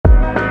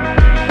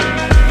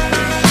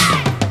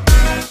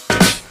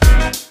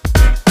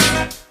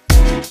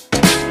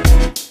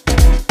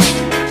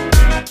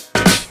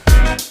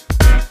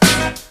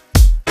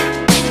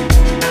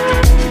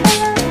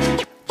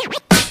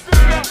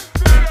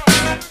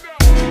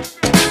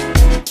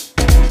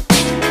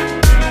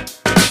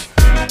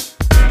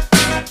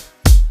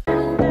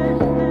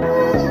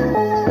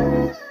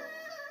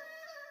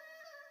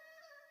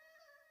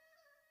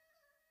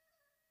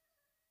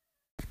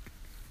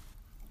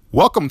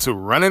Welcome to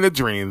Running the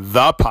Dream,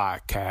 the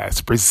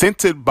podcast,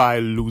 presented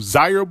by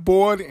Luzaire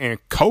Board and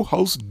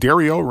co-host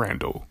Dario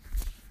Randall.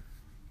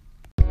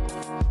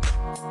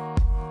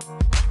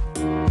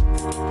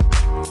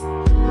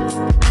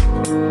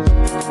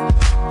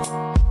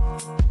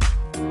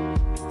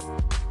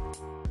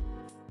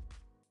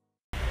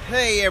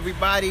 Hey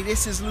everybody,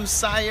 this is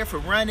Luzaire for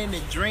Running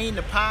the Dream,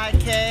 the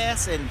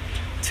podcast, and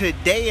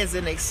today is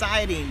an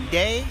exciting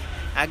day.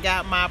 I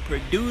got my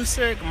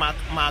producer,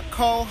 my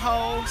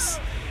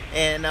co-host,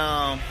 and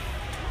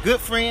good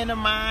friend of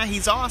mine.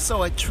 He's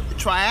also a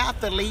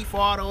triathlete for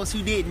all those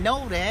who didn't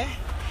know that.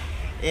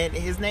 And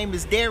his name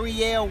is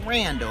Dario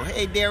Randall.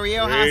 Hey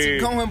Dario, how's it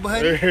going,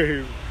 buddy?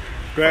 Hey,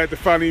 glad to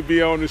finally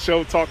be on the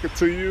show talking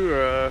to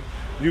you.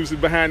 Usually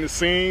behind the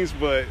scenes,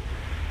 but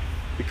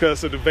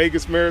because of the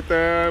Vegas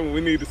Marathon,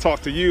 we need to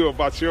talk to you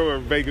about your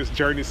Vegas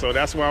journey. So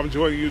that's why I'm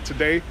joining you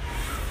today.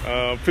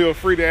 Feel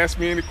free to ask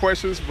me any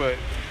questions, but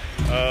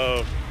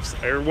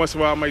every once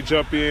in a while I might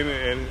jump in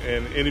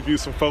and interview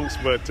some folks,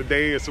 but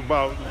today it's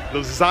about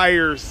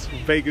Luzaire's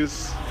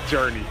Vegas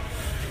journey.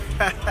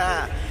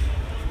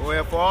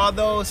 Well, for all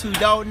those who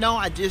don't know,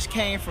 I just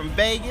came from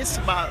Vegas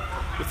about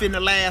within the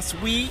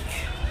last week,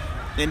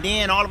 and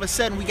then all of a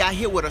sudden we got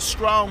hit with a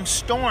strong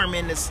storm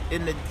in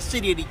the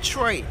city of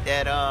Detroit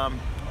that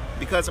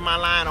because of my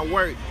line of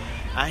work,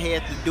 I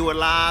had to do a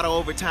lot of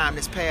overtime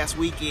this past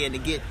weekend to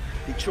get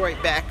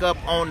Detroit back up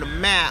on the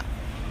map,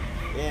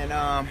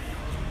 and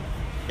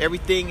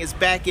everything is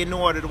back in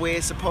order the way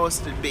it's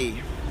supposed to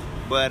be.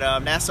 But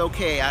that's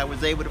okay. I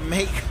was able to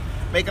make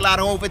a lot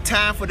of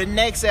overtime for the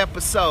next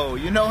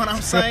episode. You know what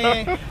I'm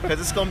saying? Because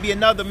it's going to be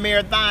another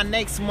marathon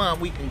next month.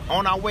 We can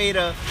on our way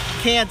to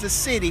Kansas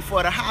City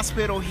for the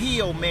Hospital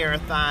Hill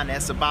Marathon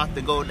that's about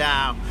to go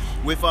down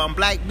with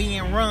Black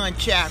Being Run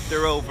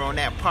chapter over on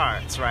that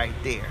parts right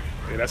there.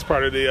 Yeah, that's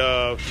part of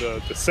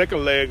the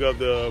second leg of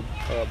the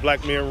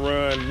Black Men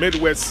Run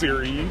Midwest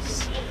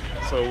series.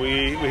 So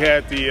we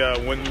had the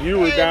when you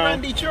were down.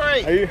 Run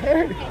Detroit.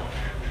 Hey.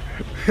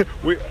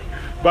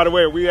 By the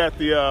way, we at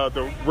the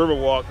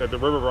Riverwalk at the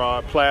River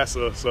Rod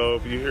Plaza. So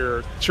if you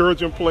hear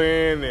children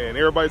playing and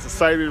everybody's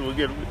excited,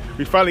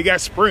 we finally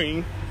got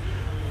spring.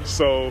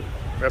 So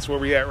that's where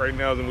we at right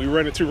now. And we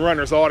run into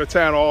runners all the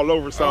time, all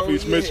over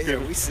Southeast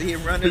Michigan. We see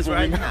runners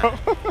right now.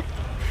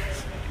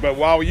 But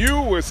while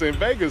you was in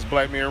Vegas,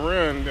 Black Men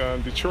Run,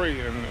 Detroit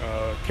and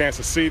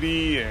Kansas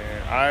City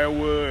and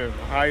Iowa and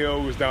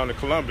Ohio, was down to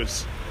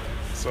Columbus.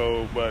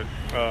 So, but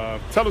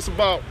tell us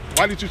about,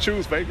 why did you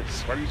choose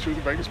Vegas? Why did you choose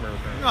the Vegas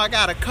Marathon? You know, I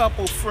got a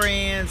couple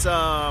friends,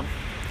 Han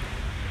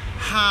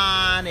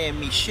and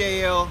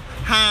Michelle.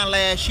 Han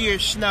last year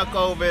snuck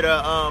over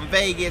to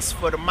Vegas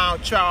for the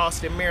Mount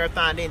Charleston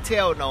Marathon, didn't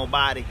tell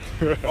nobody.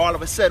 All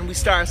of a sudden we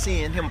start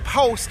seeing him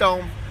post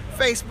on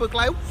Facebook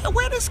like,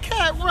 where this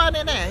cat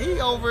running at? He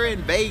over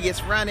in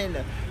Vegas running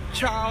the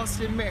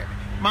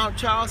Mount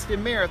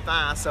Charleston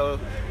Marathon. So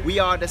we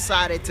all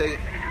decided to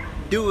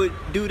do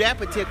that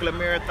particular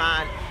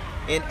marathon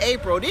in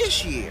April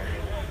this year.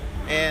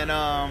 And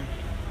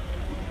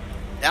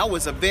that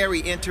was a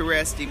very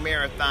interesting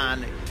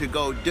marathon to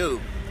go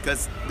do,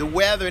 because the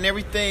weather and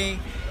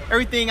everything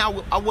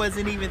I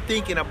wasn't even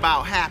thinking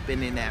about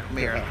happened in that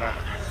marathon.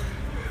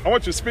 I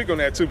want you to speak on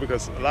that too,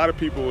 because a lot of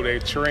people, they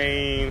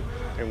train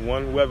in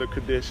one weather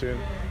condition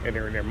and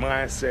they're in their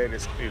mindset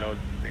is, you know,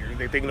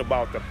 they're thinking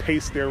about the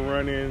pace they're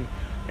running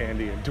and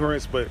the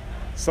endurance, but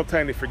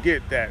sometimes they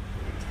forget that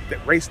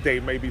race day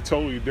may be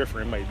totally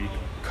different. It may be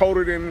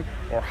colder than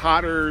or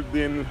hotter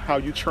than how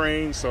you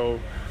train. So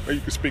maybe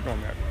you can speak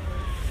on that.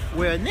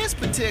 Well, in this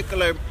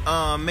particular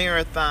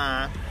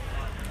marathon,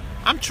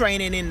 I'm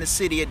training in the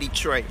city of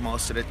Detroit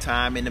most of the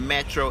time, in the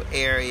metro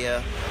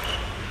area.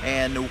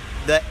 And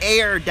the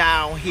air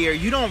down here,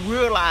 you don't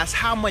realize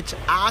how much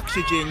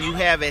oxygen you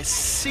have at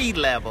sea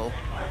level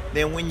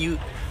than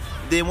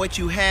what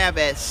you have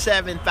at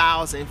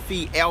 7,000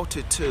 feet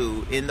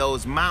altitude in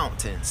those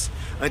mountains.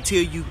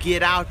 Until you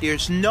get out,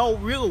 there's no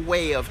real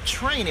way of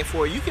training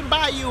for it. You can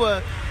buy you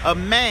a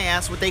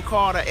mask, what they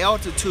call an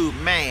altitude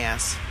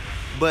mask,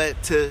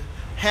 but to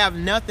have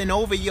nothing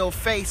over your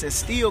face and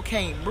still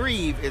can't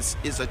breathe is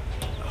a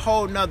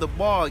whole nother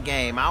ball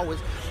game.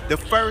 The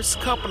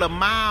first couple of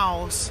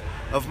miles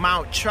of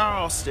Mount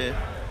Charleston,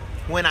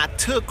 when I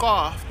took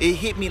off, it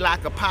hit me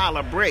like a pile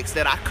of bricks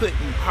that I couldn't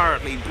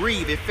hardly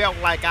breathe. It felt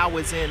like I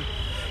was in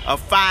a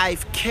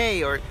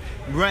 5K or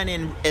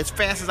running as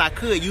fast as I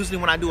could. Usually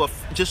when I do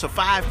just a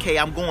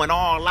 5K, I'm going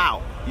all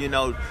out, you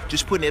know,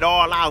 just putting it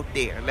all out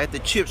there. Let the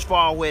chips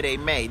fall where they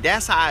may.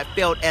 That's how I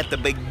felt at the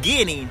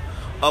beginning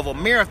of a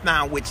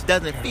marathon, which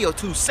doesn't feel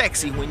too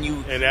sexy when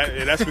you... And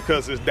that's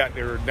because it's that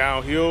they're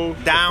downhill.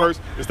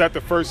 Is that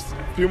the first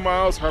few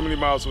miles? How many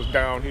miles was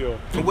downhill?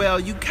 Well,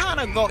 you kind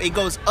of it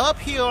goes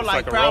uphill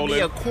like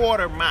probably a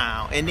quarter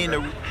mile, and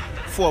then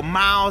for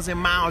miles and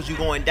miles you're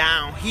going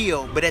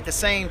downhill, but at the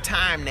same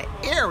time the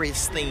air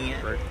is thin.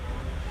 Right.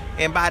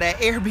 And by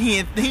that air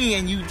being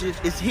thin,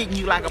 it's hitting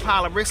you like a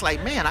pile of bricks.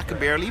 Like, man, I could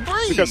barely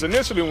breathe. Because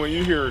initially when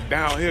you hear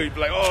downhill, you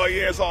be like, oh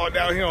yeah, it's all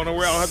downhill. I don't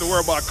have to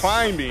worry about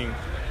climbing.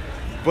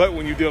 But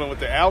when you're dealing with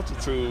the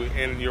altitude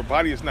and your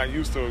body is not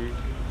used to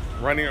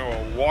running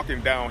or walking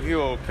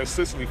downhill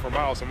consistently for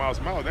miles and miles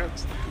and miles,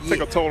 that's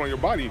take a toll on your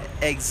body.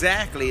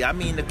 Exactly. I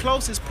mean, the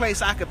closest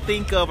place I could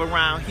think of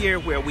around here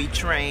where we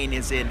train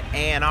is in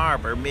Ann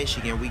Arbor,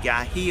 Michigan. We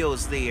got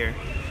hills there.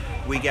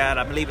 We got,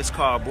 I believe it's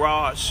called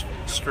Broad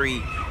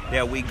Street,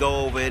 that we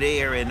go over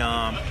there and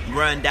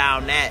run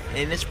down that.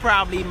 And it's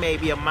probably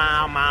maybe a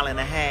mile and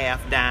a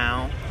half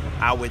down,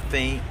 I would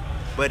think.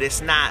 But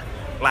it's not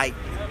like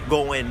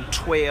going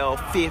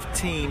 12,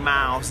 15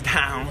 miles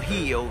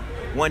downhill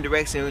one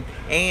direction,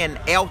 and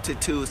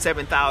altitude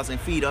 7,000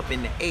 feet up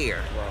in the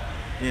air. Wow.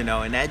 You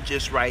know, and that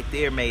just right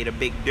there made a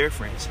big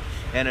difference.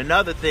 And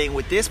another thing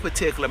with this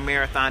particular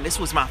marathon, this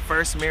was my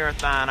first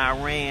marathon I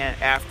ran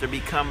after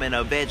becoming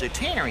a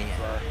vegetarian.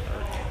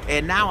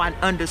 And now I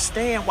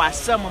understand why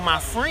some of my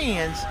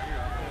friends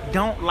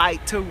don't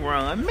like to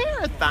run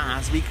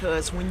marathons,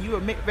 because when you're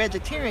a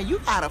vegetarian, you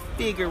gotta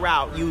figure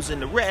out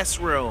using the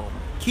restroom,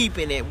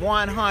 keeping it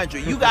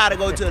 100. You gotta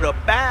go to the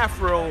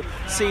bathroom,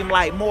 seem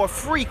like more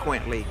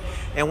frequently.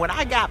 And when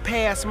I got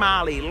past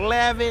mile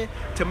 11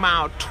 to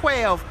mile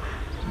 12,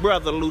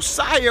 Brother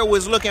Lucia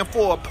was looking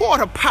for a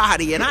porta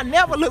potty, and I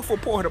never look for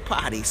porta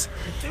potties.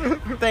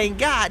 Thank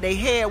God they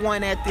had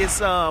one at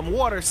this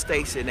water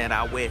station that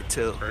I went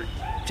to.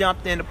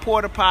 Jumped in the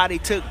porta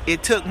potty.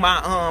 It took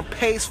my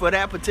pace for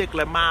that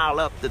particular mile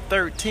up to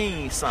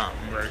 13 something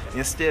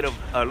instead of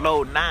a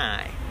low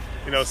 9.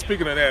 You know,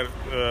 speaking of that,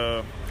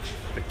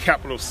 the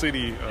capital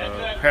city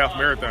half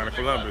marathon in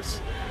Columbus,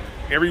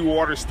 every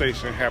water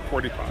station had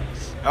porta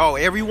potties. Oh,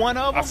 every one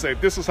of them? I said,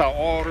 this is how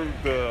all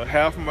the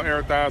half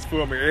marathons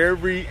film.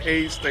 Every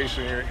aid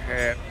station here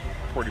had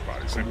porta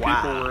potties, and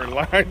people were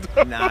lined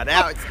up. Now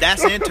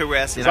that's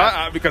interesting.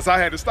 Because I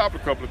had to stop a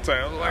couple of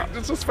times. Like,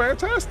 this is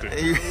fantastic.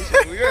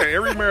 Yeah,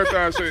 every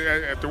marathon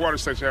at the water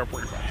station had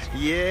porta potties.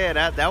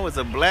 Yeah, that was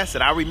a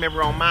blessing. I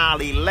remember on mile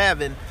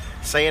 11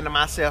 saying to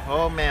myself,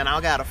 oh man,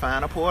 I gotta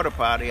find a porta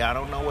potty. I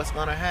don't know what's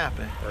gonna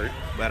happen. Right.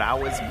 But I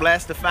was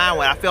blessed to find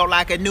one. I felt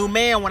like a new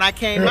man when I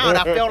came out.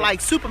 I felt like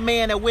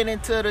Superman that went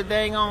into the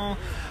dang on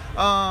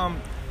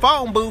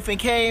phone booth and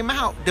came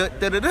out.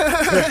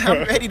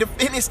 I'm ready to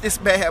finish this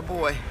bad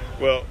boy.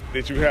 Well,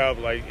 did you have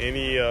like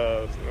any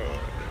I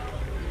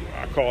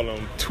call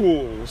them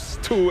tool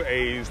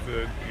aids?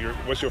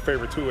 What's your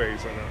favorite tool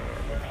aids in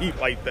a heat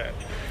like that?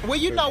 Well,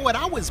 you know what,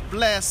 I was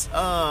blessed.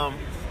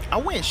 I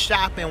went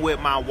shopping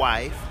with my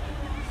wife,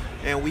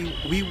 and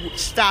we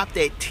stopped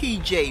at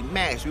TJ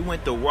Maxx. We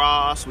went to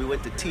Ross, we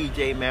went to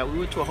TJ Maxx, we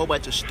went to a whole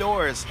bunch of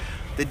stores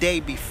the day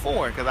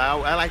before, because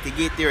I like to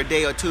get there a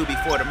day or two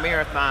before the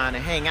marathon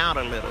and hang out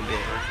a little bit.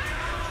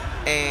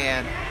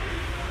 And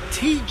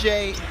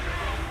TJ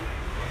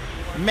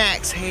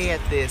Maxx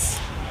had this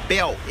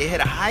belt. It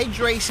had a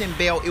hydration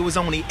belt. It was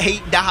only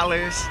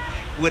 $8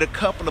 with a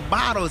couple of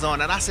bottles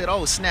on it. I said,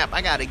 oh snap,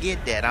 I gotta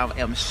get that. I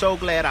am so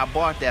glad I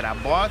bought that. I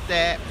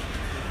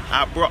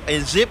brought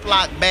in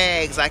Ziploc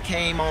bags. I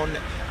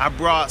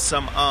brought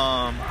some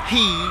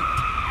heat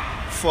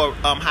for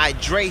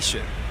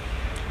hydration.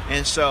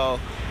 And so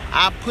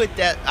I put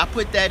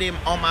that in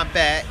on my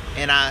back,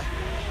 and I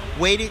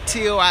waited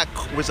till I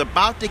was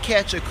about to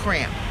catch a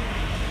cramp.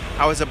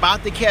 I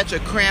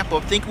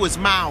think it was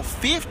mile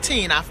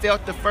 15. I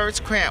felt the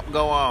first cramp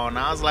go on.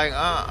 I was like,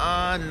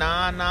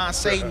 nah,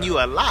 Satan, you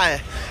a liar.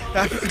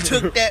 I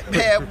took that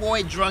bad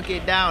boy, drunk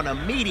it down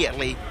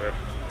immediately,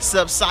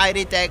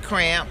 subsided that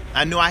cramp.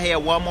 I knew I had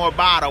one more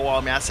bottle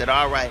on me. I said,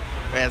 all right,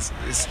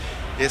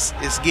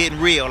 it's getting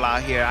real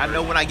out here. I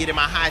know when I get in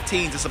my high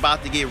teens, it's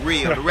about to get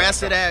real. The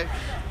rest of that,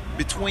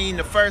 between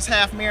the first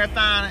half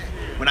marathon,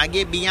 when I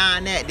get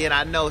beyond that, then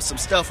I know some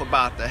stuff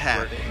about to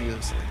happen.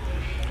 Usually.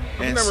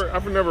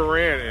 I've never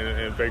ran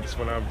in Vegas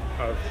when I've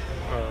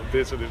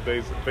visited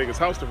Vegas.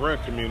 How's the run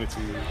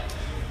community?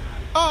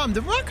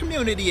 The run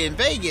community in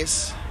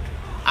Vegas,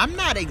 I'm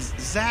not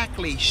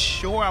exactly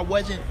sure. I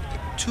wasn't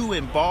too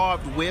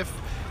involved with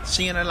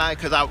seeing it, like,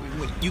 because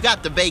you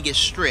got the Vegas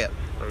Strip.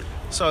 Right.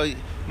 So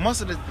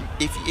most of the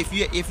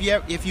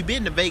if you've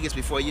been to Vegas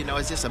before, you know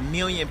it's just a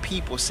million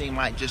people seem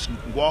like just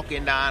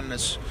walking down the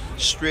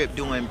strip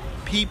doing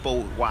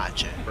people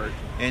watching, right,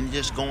 and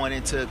just going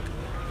into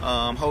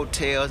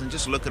hotels and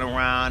just looking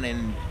around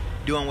and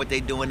doing what they're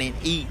doing and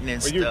eating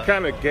and stuff. You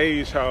kind of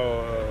gauge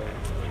how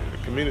the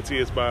community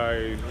is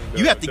by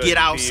you have to get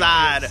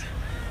outside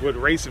with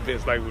race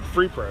events, like with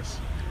Free Press.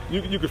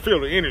 You can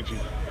feel the energy.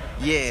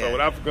 Yeah. So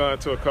when I've gone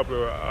to a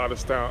couple of out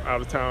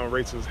of town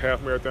races,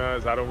 half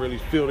marathons, I don't really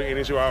feel the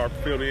energy. I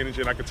feel the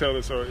energy, and I can tell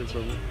it's a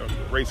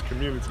race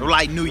community.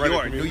 Like New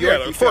York. New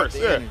York, yeah, of course,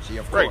 the energy,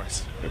 of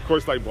course. Of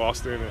course, like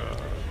Boston.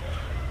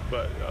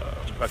 But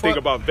I think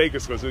about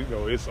Vegas because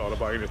it's all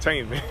about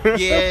entertainment.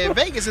 Yeah,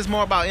 Vegas is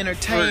more about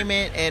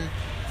entertainment, and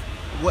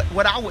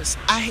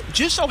I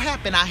just so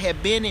happened I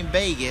had been in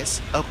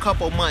Vegas a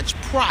couple months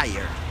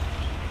prior,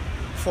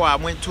 before I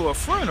went to a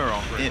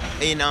funeral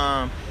in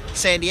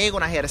San Diego,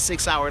 and I had a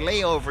 6-hour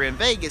layover in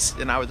Vegas,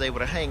 and I was able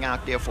to hang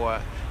out there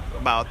for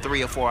about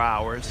 3 or 4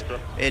 hours.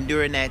 And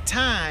during that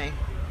time,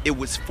 it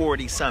was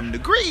 40-something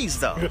degrees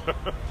though.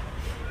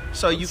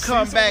 So you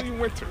come back.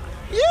 Winter.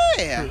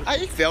 Yeah,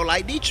 I felt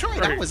like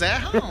Detroit. Right. I was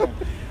at home.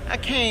 I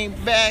came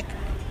back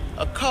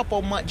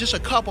just a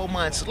couple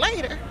months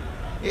later.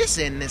 It's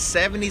in the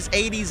 70s,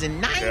 80s,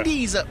 and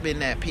 90s up in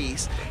that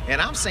piece. And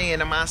I'm saying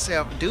to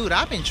myself, dude,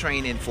 I've been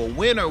training for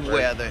winter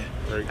weather.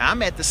 Right.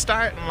 I'm at the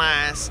starting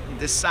lines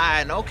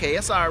deciding, okay,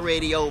 it's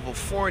already over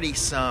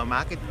 40-some.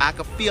 I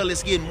could feel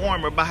it's getting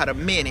warmer about a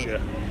minute.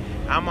 Yeah.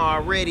 I'm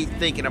already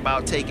thinking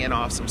about taking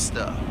off some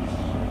stuff,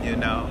 you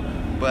know.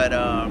 But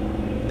I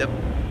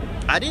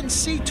didn't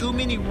see too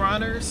many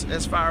runners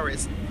as far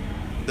as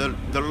the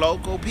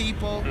local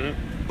people.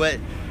 Mm-hmm. But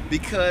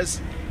because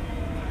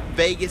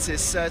Vegas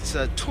is such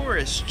a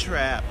tourist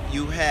trap,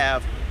 you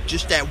have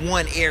just that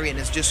one area and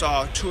it's just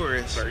all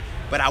tourists. Right.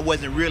 But I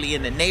wasn't really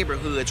in the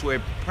neighborhoods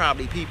where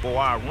probably people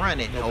are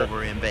running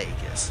over in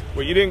Vegas.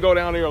 Well, you didn't go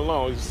down there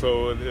alone,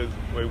 so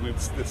we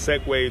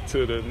segue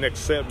to the next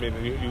segment.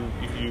 And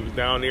you was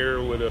down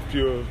there with a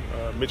few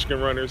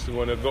Michigan runners. You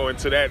want to go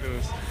into that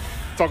and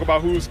talk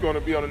about who's going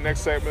to be on the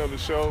next segment of the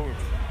show?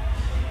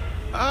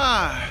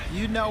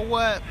 You know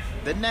what?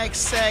 The next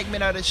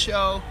segment of the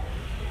show,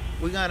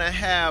 we're going to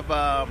have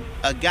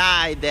a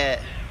guy that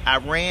I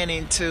ran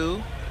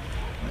into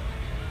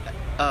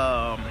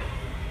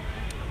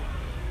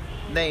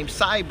named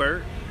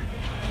Cybert.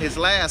 His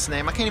last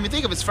name, I can't even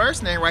think of his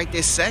first name right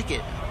this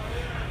second.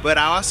 But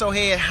I also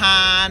had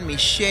Han,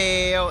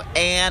 Michelle,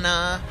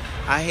 Anna.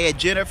 I had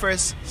Jennifer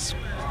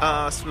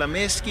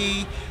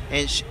Slamiski,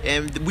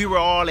 and we were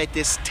all at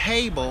this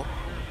table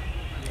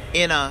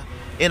in a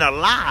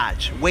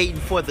lodge waiting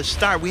for the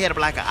start. We had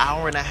like an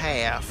hour and a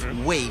half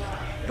wait,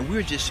 and we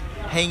were just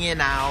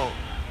hanging out,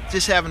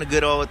 just having a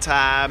good old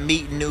time,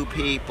 meeting new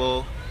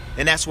people.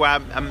 And that's where I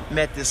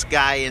met this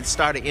guy and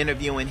started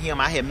interviewing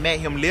him. I had met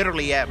him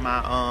literally at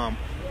my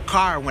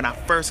car when I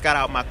first got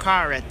out my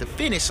car at the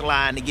finish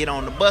line to get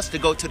on the bus to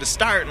go to the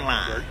starting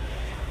line.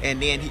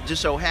 And then he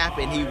just so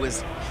happened he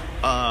was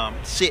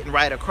sitting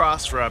right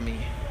across from me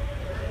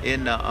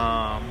in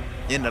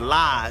the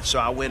lodge. So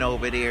I went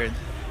over there and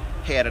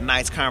had a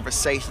nice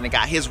conversation and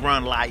got his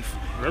run life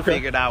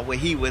figured out what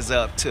he was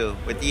up to.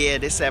 But yeah,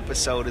 this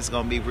episode is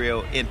going to be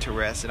real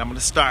interesting. I'm going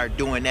to start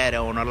doing that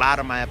on a lot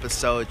of my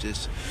episodes,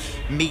 just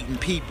meeting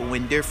people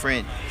in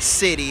different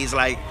cities.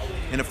 Like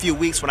in a few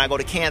weeks when I go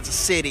to Kansas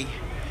City,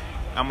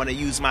 I'm going to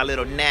use my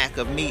little knack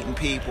of meeting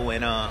people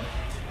and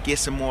get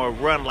some more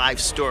run life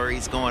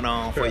stories going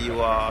on for you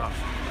all,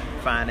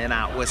 finding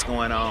out what's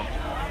going on.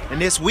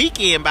 And this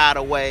weekend, by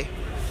the way,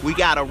 we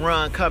got a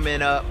run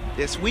coming up.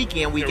 This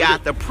weekend we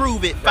got the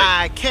Prove It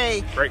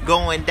 5K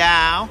going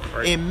down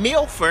in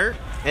Milford,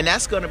 and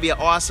that's going to be an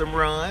awesome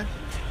run.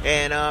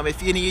 And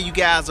if any of you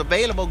guys are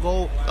available,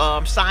 go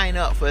sign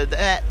up for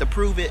that, the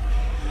Prove It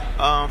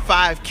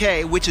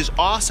 5K, which is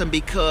awesome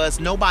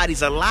because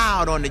nobody's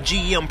allowed on the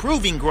GM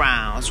Proving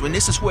Grounds. When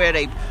this is where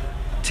they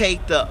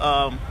take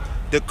the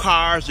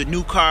cars, the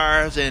new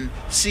cars, and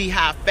see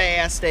how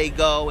fast they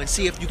go, and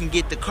see if you can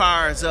get the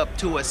cars up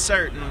to a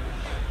certain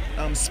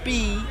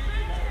speed,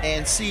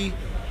 and see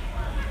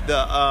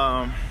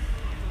the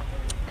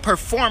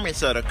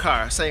performance of the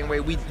car. Same way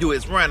we do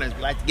as runners,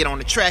 we like to get on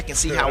the track and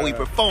see how we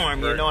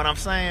perform. You know what I'm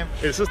saying?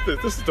 This is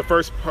the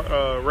first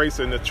race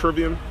in the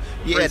Trivium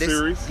race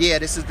series. Yeah,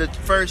 this is the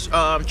first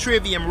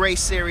Trivium race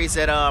series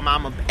that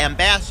I'm an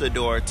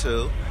ambassador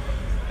to,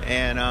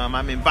 and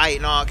I'm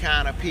inviting all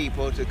kind of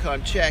people to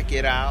come check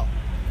it out.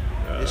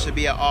 It should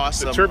be an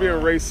awesome. The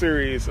Trivium race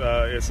series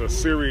is a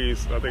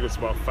series. I think it's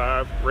about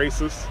 5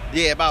 races.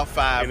 Yeah, about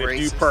 5 races. And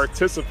if you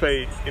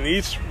participate in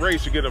each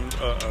race, you get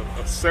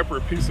a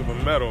separate piece of a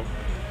medal.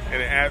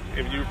 And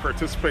if you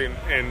participate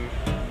in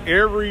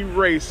every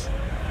race,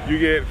 you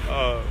get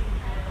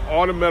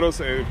all the medals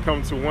and it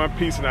comes to one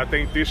piece. And I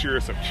think this year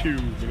it's a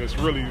cube, and it's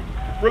really,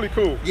 really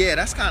cool. Yeah,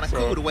 that's kind of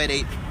cool the way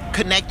they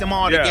connect them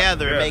all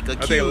together and make a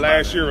cube. I think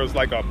last year was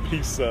like a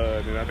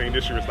pizza, and I think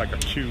this year it's like a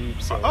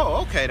cube. So.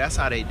 Oh, okay, that's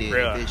how they did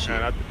it this year.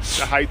 And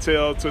the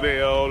hightail to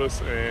the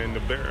eldest and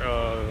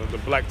the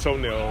black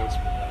toenails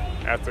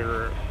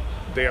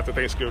day after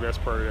Thanksgiving. That's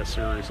part of that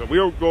series. So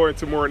we'll go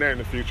into more of that in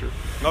the future.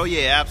 Oh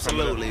yeah,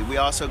 absolutely. We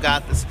also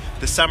got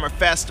the summer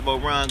festival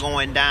run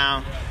going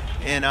down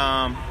in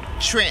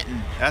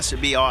Trenton. That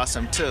should be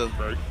awesome too.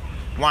 Right.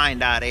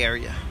 Wyandotte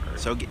area.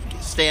 So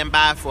stand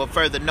by for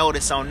further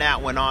notice on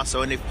that one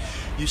also. And if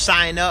you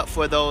sign up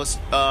for those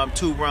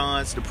 2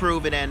 runs, the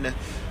Prove It and the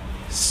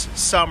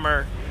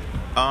summer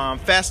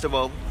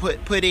festival,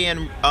 put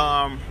in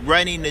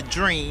Running the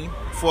Dream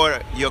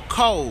for your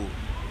code.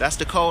 That's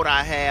the code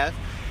I have,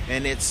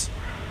 and it's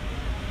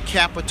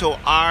capital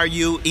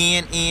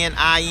RUNNING,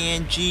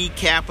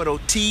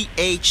 capital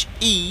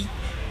THE,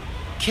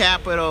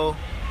 capital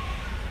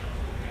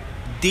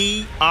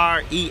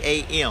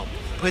DREAM.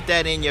 Put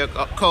that in your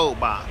code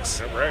box.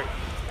 All right.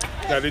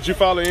 Now, did you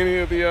follow any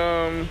of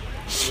the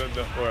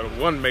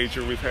one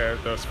major we've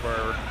had thus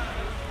far?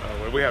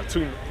 We have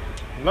 2.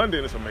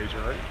 London is a major,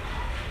 right?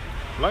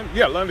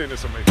 London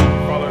is a major.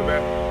 Follow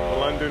that.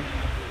 London.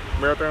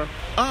 Marathon?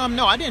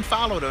 No, I didn't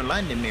follow the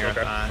London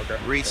Marathon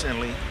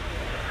recently.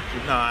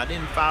 No, I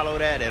didn't follow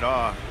that at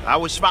all. I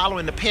was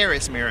following the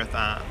Paris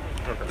Marathon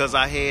because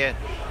I had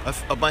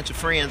a bunch of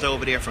friends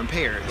over there from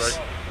Paris.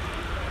 Right.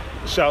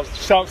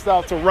 Shouts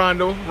out to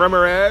Rondo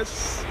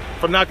Ramirez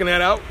for knocking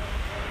that out.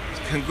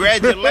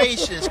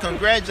 Congratulations,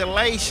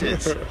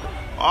 congratulations.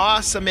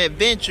 Awesome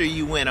adventure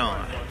you went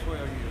on.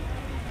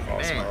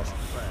 Awesome.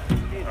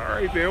 All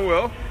right then,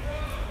 well,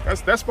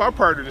 that's my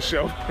part of the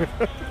show.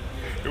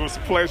 It was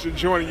a pleasure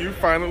joining you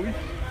finally.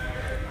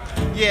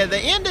 Yeah, the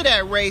end of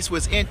that race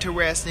was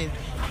interesting.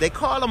 They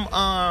call them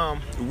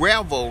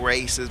revel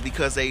races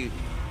because they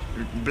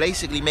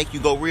basically make you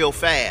go real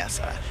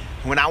fast.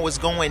 When I was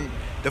going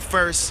the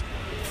first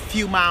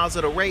few miles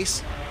of the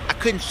race, I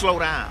couldn't slow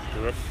down.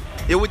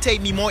 It would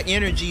take me more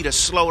energy to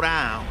slow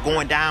down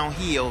going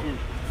downhill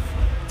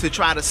to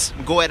try to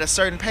go at a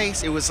certain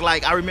pace. It was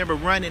like I remember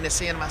running and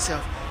saying to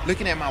myself,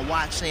 looking at my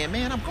watch, saying,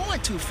 "Man, I'm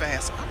going too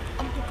fast.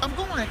 I'm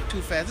going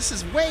too fast. This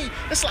is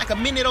it's like a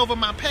minute over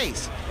my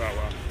pace."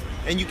 Wow.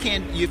 And you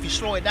can't, if you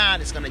slow it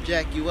down, it's gonna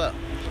jack you up.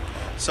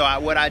 So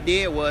what I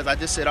did was I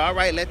just said, all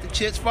right, let the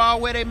chips fall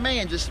where they may,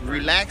 and just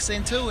relax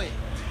into it.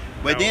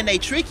 But then they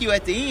trick you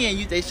at the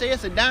end. They say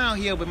it's a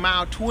downhill, but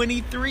mile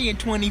 23 and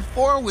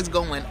 24 was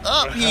going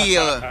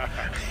uphill.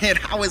 And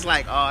I was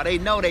like, oh, they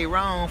know they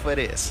wrong for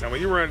this. Now,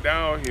 when you run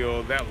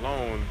downhill that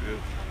long,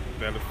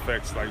 that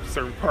affects like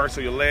certain parts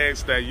of your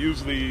legs that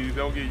usually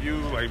don't get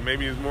used. Like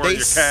maybe it's more of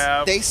your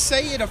calf. They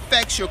say it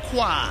affects your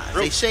quads.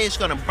 Really? They say it's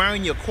gonna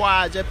burn your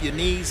quads up, your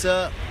knees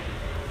up.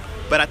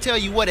 But I tell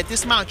you what, at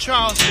this Mount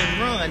Charleston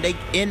run, they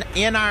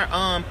in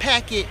our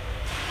packet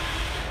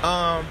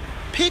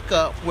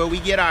pickup where we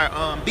get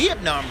our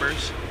bib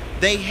numbers,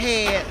 they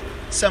had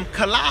some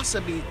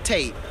colostomy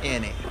tape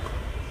in it,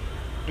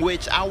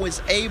 which I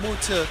was able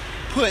to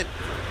put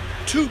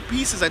 2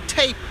 pieces of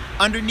tape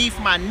underneath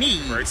my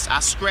knees. Right. I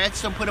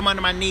scratched them, put them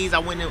under my knees. I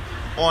went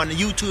on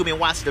YouTube and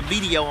watched the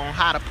video on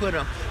how to put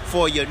them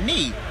for your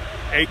knee.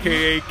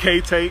 AKA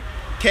K-tape.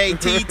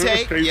 KT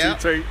tape, yeah.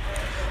 tape.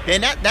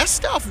 And that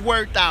stuff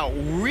worked out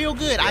real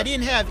good. I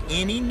didn't have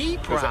any knee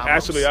problems.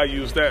 Actually, I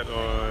used that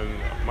on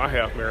my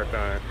half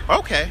marathon.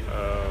 Okay.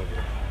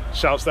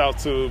 Shouts out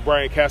to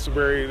Brian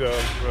Castleberry,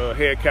 the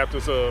head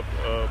captain of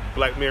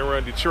Black Men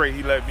Run Detroit.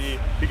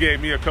 He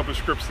gave me a couple of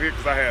scripts here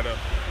because I had a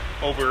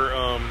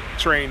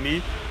trained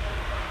knee,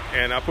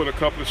 and I put a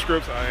couple of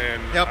scripts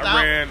and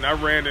I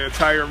ran the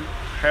entire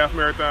half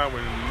marathon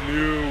with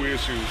no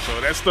issues.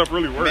 So that stuff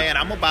really works. Man,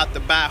 I'm about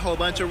to buy a whole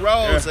bunch of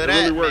rolls of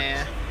that, really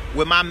man.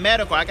 With my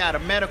medical, I got a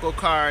medical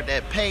card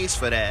that pays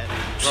for that.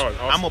 Oh, awesome.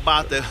 I'm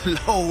about to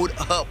load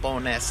up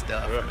on that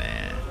stuff,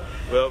 man.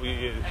 Well,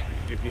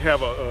 if you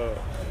have a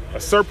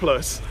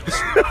surplus,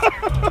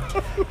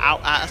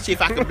 I'll see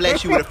if I can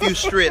bless you with a few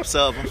strips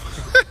of them.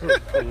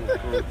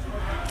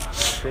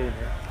 Cool.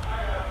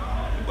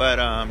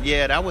 But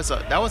yeah, that was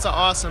an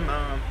awesome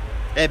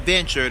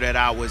adventure that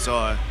I was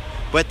on.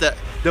 But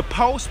the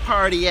post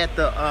party at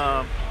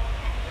the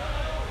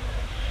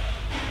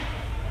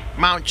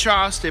Mount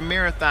Charleston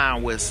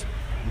Marathon was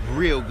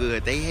real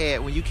good. They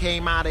had, when you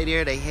came out of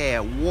there, they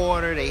had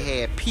water, they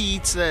had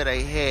pizza,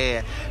 they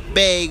had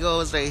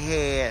bagels, they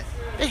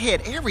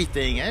had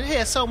everything. And it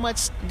had so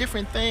much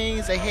different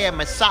things. They had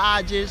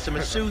massages, the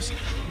masseuse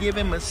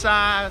giving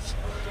massage.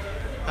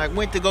 I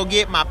went to go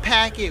get my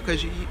packet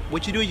because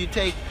what you do is you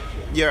take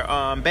your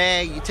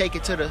bag, you take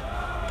it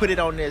put it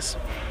on this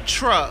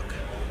truck,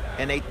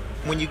 and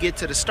when you get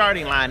to the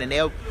starting line, and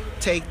they'll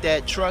take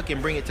that truck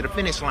and bring it to the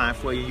finish line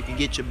for you. You can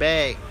get your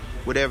bag,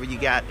 whatever you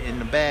got in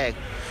the bag.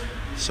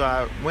 So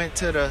I went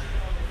to the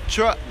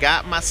truck,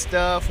 got my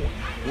stuff,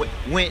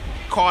 went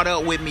caught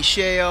up with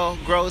Michelle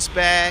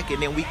Grossback,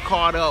 and then we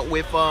caught up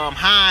with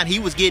Hein. He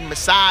was getting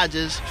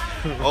massages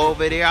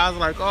over there. I was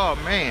like, oh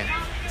man.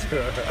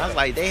 I was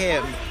like, they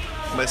had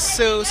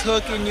masseuse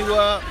hooking you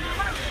up.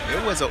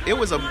 It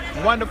was a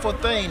wonderful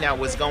thing that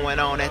was going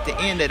on at the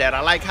end of that.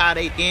 I like how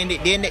they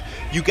ended. Then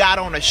you got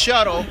on a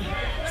shuttle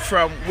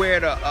from where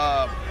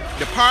the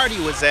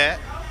party was at,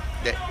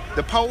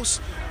 the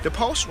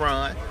post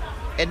run,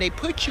 and they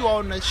put you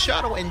on the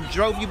shuttle and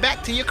drove you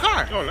back to your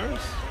car. Oh,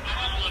 nice.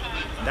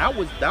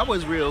 That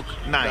was real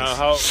nice.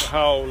 Now,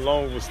 how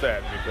long was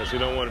that? Because you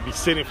don't want to be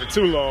sitting for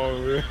too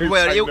long.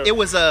 Well, it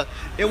was a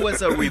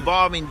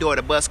revolving door.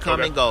 The bus come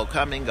and go.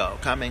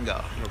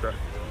 Okay.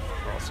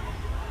 Awesome.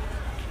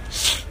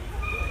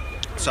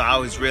 So I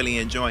was really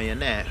enjoying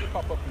that.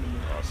 Awesome.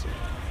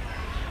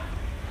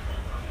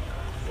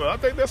 Well, I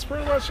think that's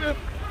pretty much it.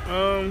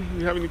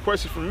 You have any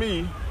questions for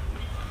me?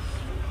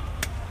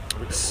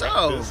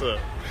 So,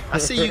 I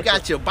see you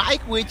got your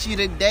bike with you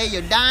today,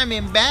 your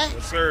Diamondback.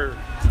 Yes, sir.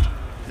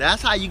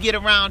 That's how you get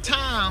around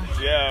town.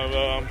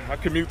 Yeah, I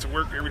commute to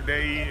work every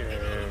day.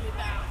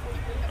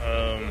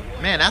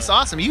 Man, that's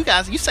awesome. You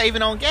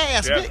saving on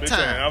gas big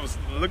time. I was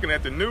looking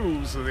at the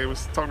news, and they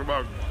was talking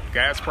about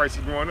gas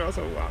prices going up.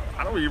 So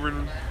I don't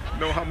even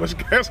know how much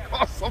gas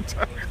costs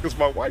sometimes because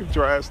my wife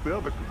drives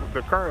the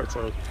car.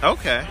 So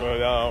okay.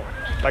 But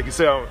like you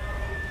said,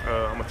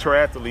 I'm a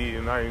triathlete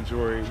and I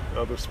enjoy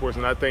other sports,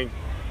 and I think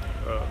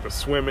the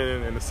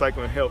swimming and the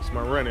cycling helps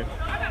my running,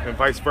 and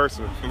vice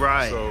versa.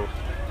 Right. So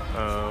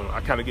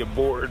I kind of get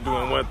bored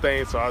doing one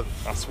thing, so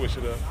I switch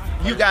it up.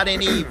 You got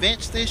any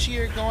events this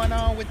year going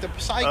on with the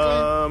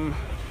cycling?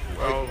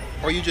 Well,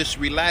 or you just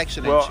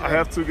relaxing? Well, and I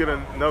have to get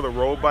another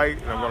road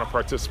bike, and I'm going to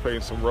participate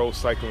in some road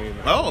cycling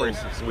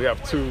races. So we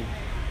have 2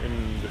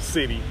 in the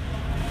city,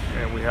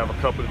 and we have a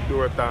couple of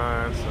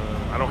duathons.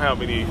 I don't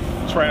have any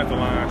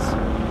triathlons,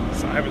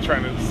 so I haven't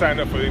tried to sign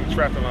up for any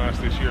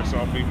triathlons this year, so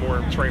I'll be more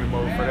in training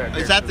mode for that.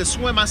 Is that the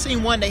swim? I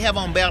seen one they have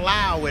on Belle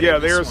Isle. Yeah,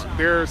 there's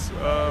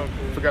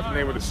forgot the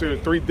name of the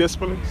series, 3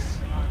 disciplines.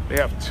 They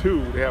have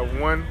 2. They have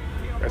one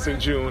that's in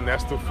June.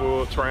 That's the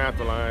full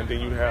triathlon.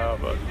 Then you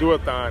have a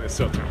duathon in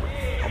September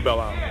on Belle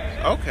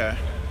Isle. Okay.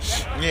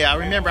 Yeah, I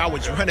remember I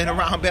was running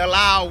around Belle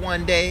Isle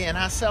one day and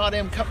I saw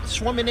them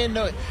swimming in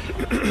the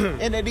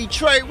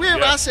Detroit River.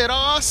 Yeah. I said,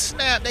 "Oh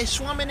snap! They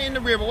swimming in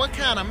the river. What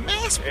kind of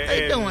mess are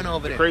they doing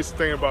over there?" The crazy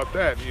thing about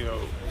that,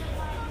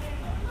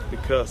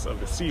 because of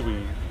the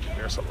seaweed,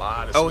 there's a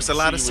lot of it's a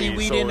lot of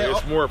seaweed in there.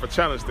 It's more of a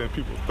challenge than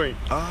people think.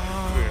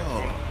 Oh.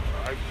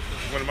 Yeah.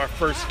 One of my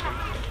first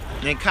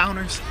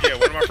encounters. Yeah,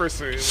 one of my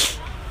first.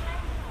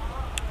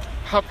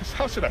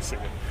 How should I say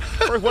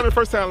it? One of the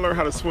first time I learned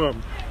how to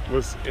swim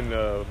was in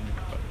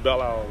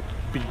Belle Isle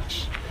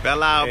Beach.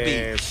 Belle Isle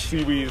and Beach.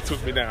 Seaweed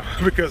took me down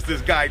because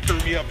this guy threw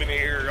me up in the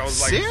air. I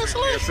was like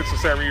Seriously? 6 or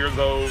 7 years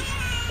old.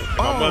 And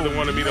my mother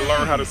wanted me to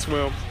learn how to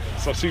swim,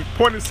 so she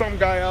pointed some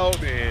guy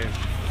out and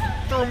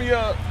threw me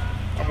up.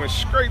 I went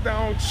straight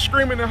down,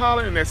 screaming and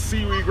hollering, and that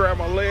seaweed grabbed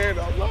my leg.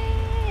 I was like,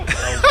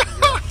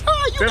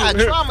 you got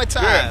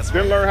traumatized. Yeah,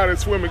 didn't learn how to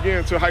swim again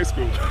until high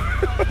school.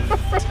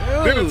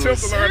 Didn't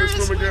attempt to learn how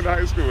to swim again in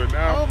high school. And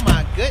now, oh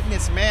my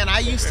goodness, man! I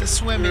used to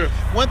swim.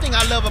 One thing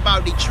I love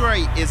about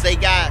Detroit is they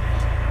got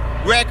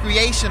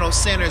recreational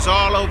centers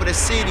all over the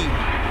city.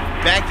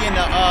 Back in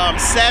the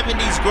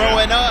 70s,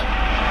 growing up,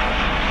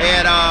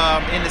 and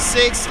in the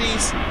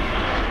 60s,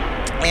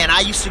 and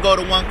I used to go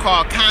to one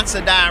called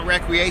Considine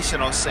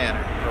Recreational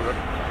Center.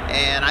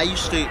 And I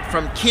used to,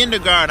 from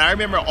kindergarten, I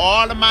remember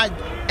all of my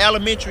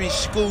elementary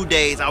school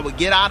days, I would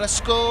get out of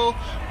school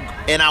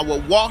and I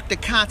would walk to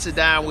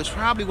Considine, which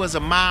probably was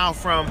a mile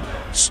from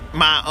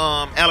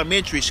my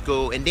elementary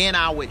school, and then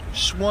I would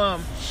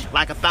swim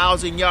like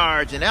 1,000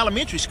 yards in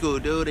elementary school,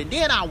 dude, and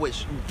then I would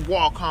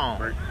walk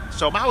home. Right.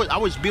 So I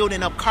was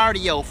building up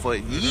cardio for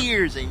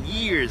years and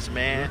years,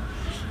 man.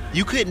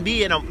 You couldn't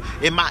be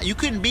you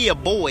couldn't be a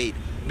Boyd,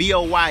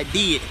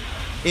 B-O-Y-D,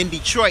 in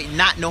Detroit and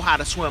not know how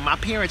to swim. My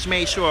parents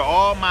made sure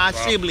all my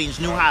siblings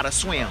knew how to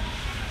swim.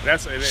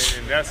 That's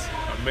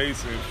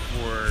amazing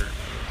for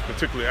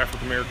particularly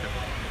African American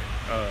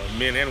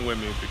men and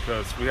women,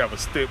 because we have a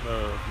stigma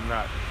of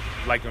not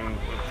liking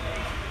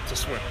to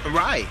swim.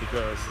 Right.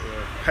 Because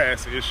of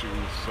past issues.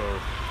 So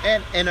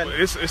and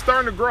it's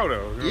starting to grow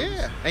though.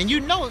 Yeah. And you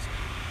know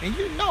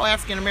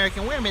African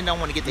American women don't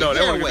want to get their hair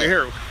wet. No, they want to get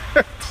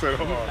their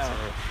hair wet.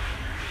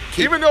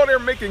 Even though they're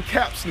making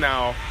caps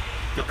now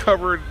to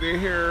cover their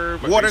hair,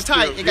 but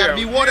watertight. It gotta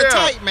be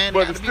watertight, man.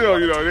 But still,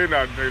 they're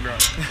not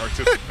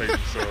participating.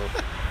 So,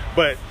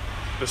 but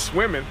the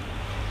swimming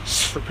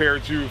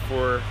prepared you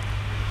for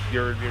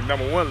your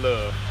number one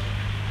love,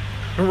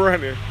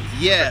 running.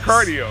 Yes. The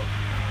cardio.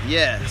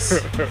 Yes.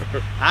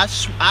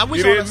 I was.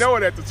 You didn't know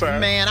it at the time,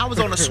 man. I was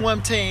on a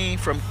swim team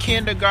from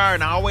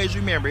kindergarten. I always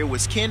remember it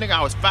was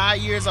kindergarten. I was 5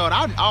 years old.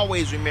 I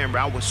always remember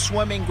I was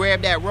swimming,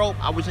 grabbed that rope.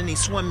 I was in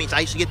these swim meets. I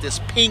used to get this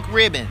pink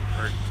ribbon.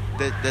 Right.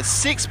 The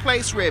 6th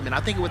place ribbon.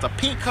 I think it was a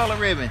pink color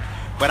ribbon.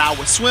 But I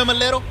would swim a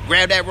little,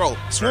 grab that rope.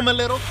 Swim a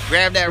little,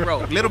 grab that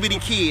rope. Little bitty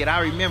kid,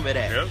 I remember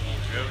that. Yep.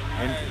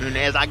 And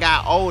as I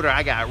got older,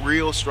 I got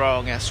real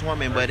strong at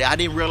swimming. But I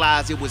didn't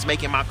realize it was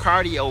making my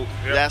cardio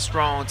that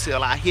strong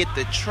till I hit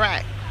the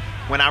track.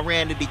 When I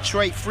ran the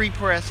Detroit Free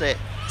Press at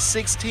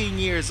 16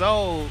 years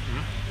old.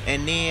 Mm-hmm.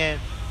 And then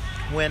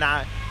when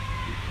I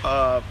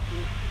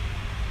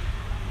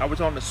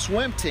was on the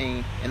swim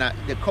team, and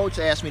the coach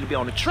asked me to be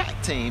on the track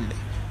team.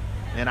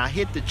 And I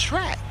hit the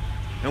track,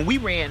 and we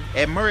ran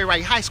at Murray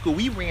Wright High School.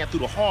 We ran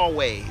through the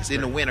hallways in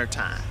the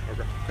wintertime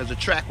because the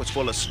track was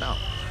full of snow.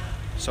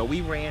 So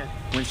we ran.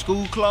 When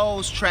school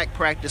closed, track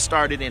practice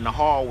started in the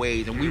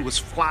hallways, and we was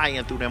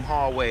flying through them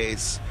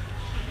hallways.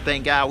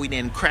 Thank God we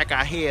didn't crack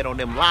our head on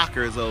them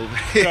lockers over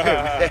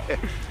here.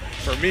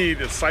 For me,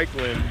 the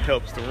cycling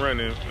helps the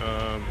running.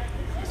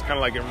 It's kind of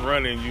like in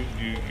running,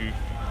 you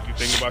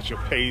think about your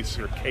pace,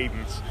 your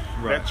cadence.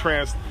 Right. That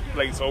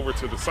translates over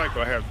to the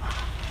cycle. I have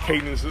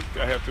cadence.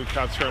 I have to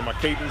concentrate on my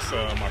cadence,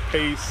 my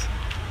pace.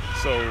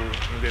 So,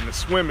 and then the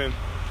swimming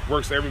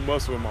works every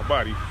muscle in my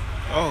body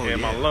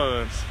and my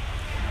lungs.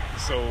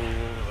 So,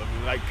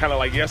 kind of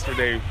like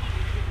yesterday,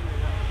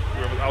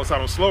 I was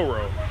out on Slow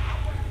Road.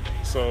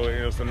 So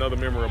it was another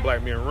member of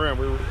Black Men Run.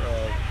 We were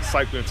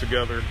cycling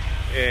together,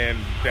 and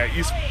that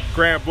East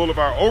Grand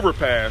Boulevard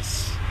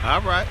overpass.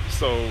 All right.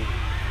 So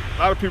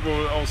lot of people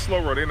on slow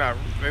road, they're not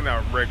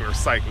regular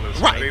cyclists.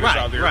 Right, They just right,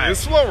 out there. right. It's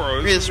slow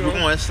road. It's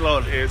going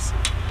slowly. It's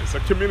a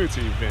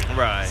community event.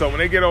 Right. So when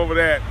they get over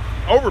that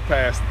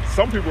overpass,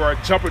 some people are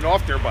jumping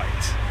off their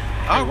bikes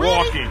Oh, and really?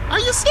 walking. Are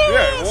you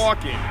serious? Yeah,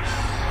 walking.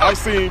 I've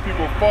seen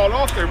people fall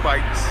off their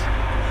bikes.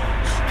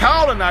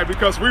 Kyle and I,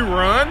 because we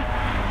run,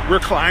 we're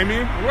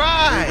climbing,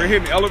 Right. we're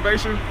hitting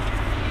elevation.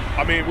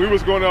 I mean, we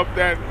was going up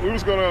that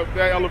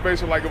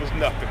elevation like it was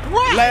nothing.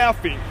 Right.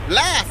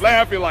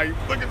 Laughing like,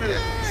 look at this.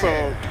 Yeah.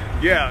 So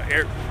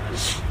yeah,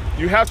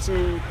 you have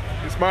to.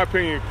 It's my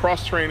opinion.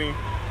 Cross training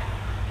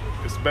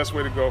is the best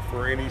way to go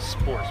for any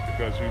sports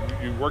because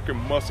you working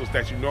muscles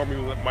that you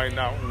normally might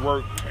not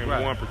work in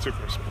Right. one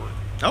particular sport.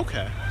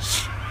 Okay.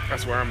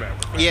 That's where I'm at.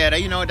 With that.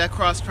 Yeah, that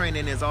cross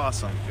training is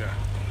awesome. Yeah.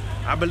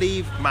 I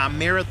believe my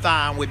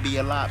marathon would be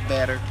a lot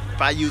better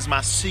if I use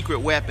my secret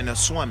weapon of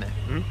swimming.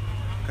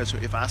 Because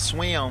if I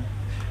swim,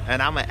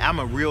 and I'm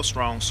a real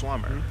strong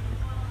swimmer,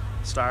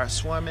 start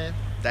swimming,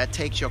 that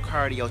takes your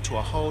cardio to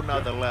a whole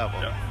nother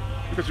level. Yeah.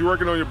 Because you're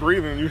working on your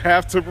breathing, you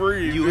have to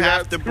breathe. You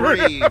have to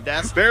breathe.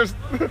 That's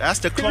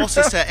the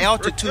closest to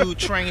altitude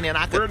training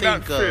I We're could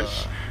not think of.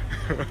 fish.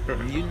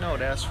 You know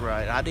that's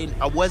right.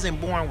 I wasn't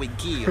born with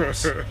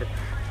gills.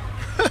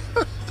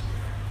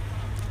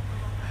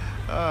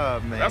 Oh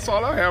man. That's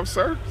all I have,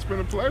 sir. It's been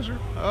a pleasure.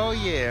 Oh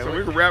yeah. So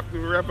we can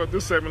wrap up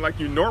this segment like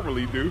you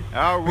normally do.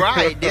 All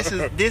right.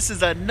 This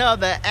is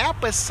another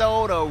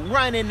episode of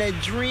Running the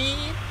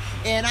Dream.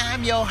 And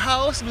I'm your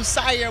host,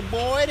 Lucia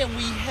Boyd, and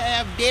we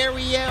have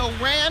Darielle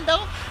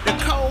Randall, the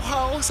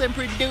co-host and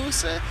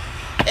producer.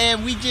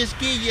 And we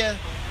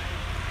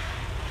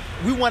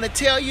want to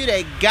tell you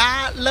that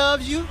God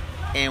loves you,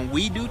 and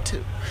we do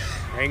too.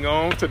 Hang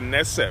on to the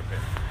next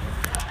segment.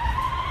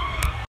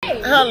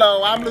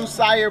 Hello, I'm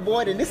Lucia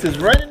Boyd, and this is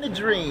Running the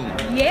Dream,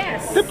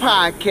 Yes. the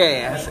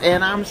podcast.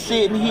 And I'm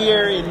sitting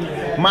here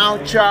in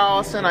Mount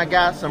Charleston. I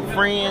got some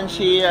friends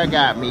here. I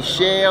got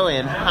Michelle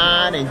and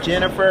Han and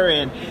Jennifer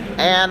and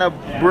Anna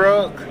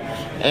Brooke.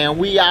 And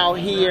we out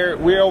here,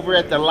 we're over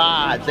at the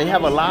lodge. They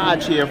have a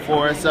lodge here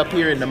for us up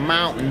here in the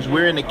mountains.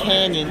 We're in a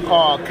canyon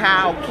called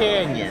Cow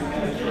Canyon.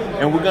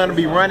 And we're gonna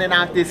be running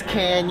out this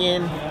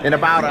canyon in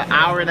about an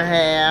hour and a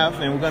half.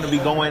 And we're gonna be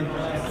going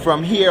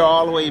from here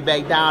all the way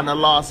back down to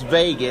Las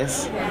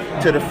Vegas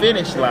to the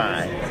finish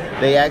line.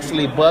 They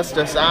actually bussed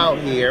us out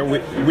here.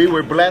 We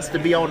were blessed to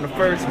be on the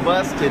first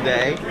bus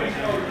today.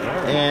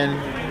 And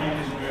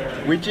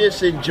we're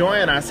just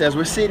enjoying ourselves.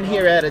 We're sitting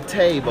here at a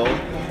table.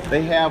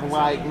 They have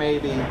like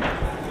maybe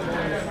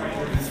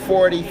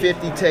 40,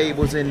 50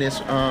 tables in this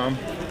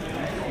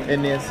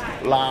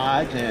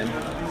lodge, and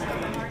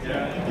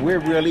we're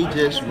really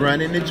just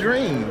running the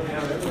dream.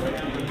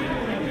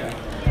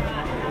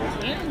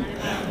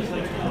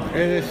 It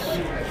is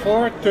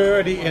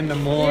 4:30 in the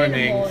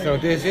morning, so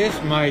this is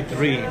my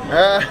dream.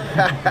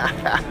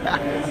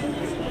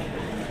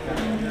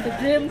 The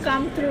dream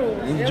come true.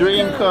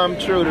 Dream come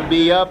true to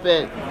be up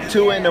at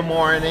 2 in the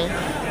morning,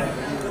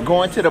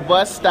 going to the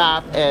bus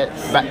stop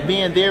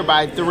being there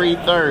by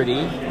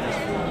 3:30,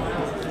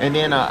 and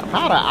then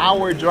about an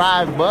hour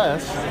drive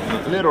bus,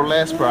 a little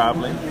less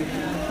probably.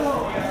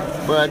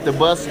 But the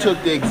bus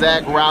took the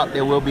exact route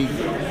that we'll be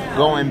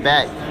going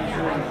back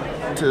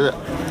to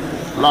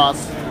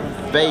Las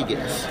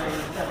Vegas.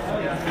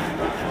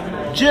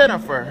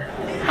 Jennifer,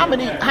 how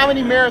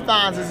many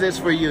marathons is this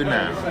for you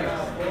now?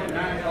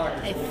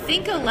 I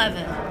think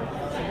 11.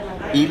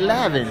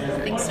 11. I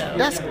think so.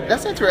 That's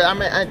interesting. I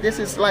mean, this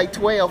is like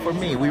 12 for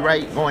me. We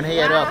going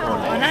head up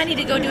on it. And I need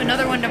to go do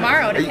another one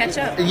tomorrow to catch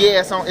up.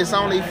 Yeah, it's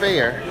only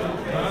fair.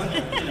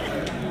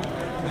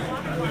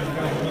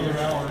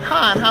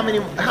 Han, how many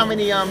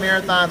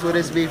marathons will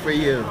this be for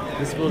you?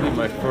 This will be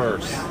my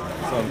first,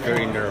 so I'm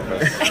very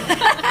nervous.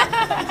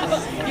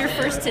 Your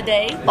first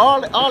today.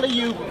 All of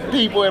you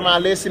people in my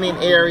listening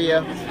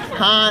area,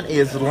 Han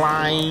is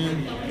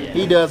lying.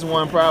 He does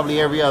one probably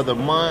every other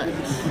month.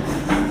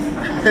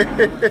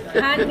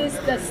 Han is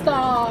the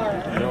star.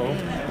 No,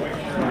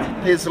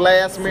 His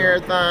last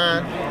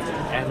marathon.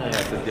 Anna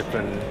has a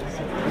different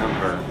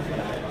number.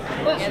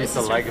 Well, Yeah, She's this a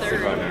is her legacy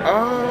third. runner.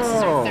 Oh. This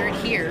is her third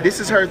here. This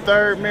is her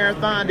third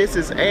marathon. This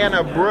is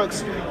Anna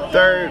Brooks'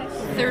 third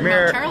Third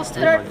Mount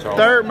Charleston.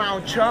 Third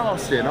Mount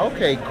Charleston.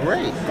 Okay,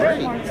 great.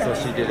 So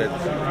she did it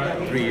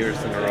 3 years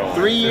in a row.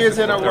 3 years This is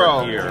in a the row.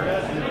 third year.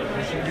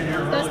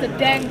 that's the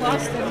dang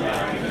Boston.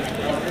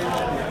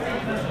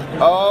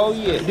 Oh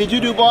yeah. Did you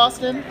do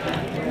Boston?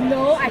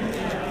 No,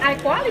 I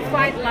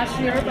qualified last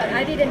year, but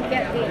I didn't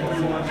get in.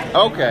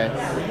 Okay.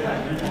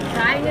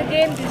 Trying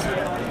again this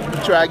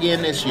year. Try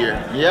again this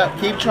year. Yep.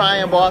 Keep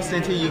trying Boston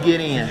until you get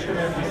in.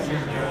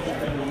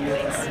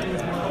 Yes.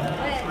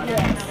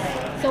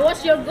 So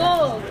what's your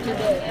goal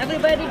today?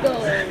 Everybody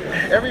goes.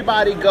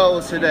 Everybody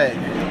goes today.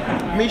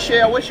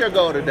 Michelle, what's your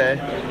goal today?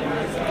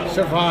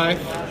 Survive.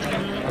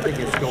 I think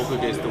his goal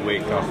today is to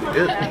wake up.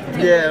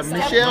 Yeah, My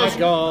Michelle's.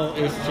 goal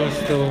is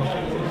just to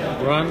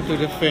run to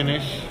the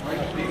finish.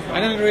 I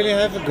don't really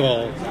have a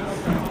goal.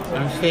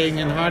 I'm staying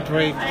in heart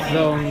rate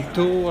zone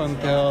 2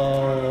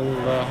 until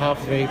the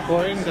halfway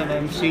point and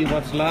then see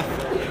what's left.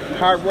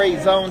 Heart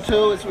rate zone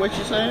 2 is what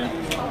you're saying?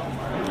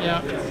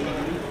 Yeah.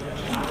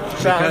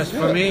 Sounds Because for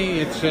good. me,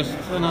 it's just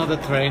another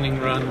training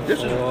run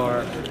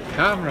for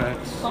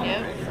comrades.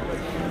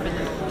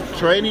 Yep.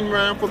 Training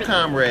run for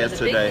comrades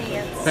The big today.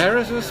 dance.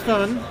 Paris was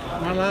fun.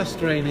 My last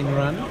training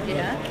run.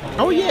 Yeah.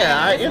 Oh yeah,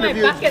 I It's my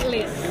interviewed. bucket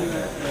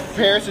list.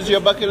 Paris is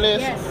your bucket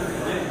list? Yes.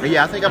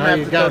 Yeah, I think I'm gonna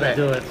You have to throw gotta that.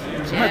 do it.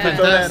 It's a have to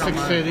throw that on fantastic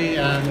mine. city,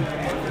 and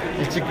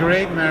it's a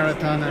great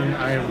marathon, and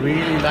I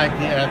really like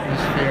the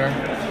atmosphere.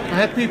 I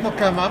had people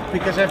come up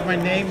because I have my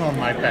name on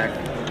my back.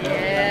 On the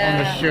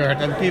Yeah. shirt,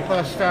 and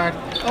people start,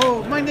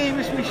 oh, my name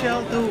is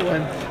Michelle too,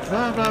 and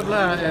blah blah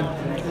blah, and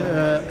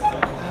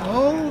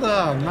hold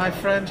on, my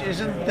French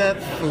isn't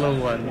that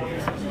fluent,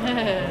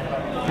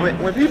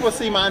 When people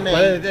see my name,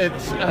 but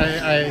it's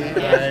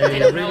I They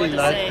don't know really what to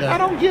like say. I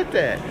don't get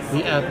that.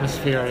 the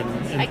atmosphere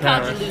in I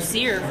called Paris. you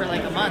Lucier for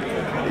like a month.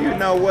 You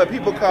know what?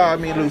 People call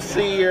me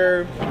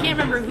Lucier, I can't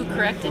remember who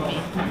corrected me.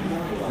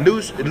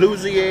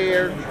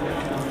 Luzier.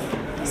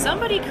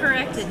 Somebody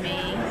corrected me.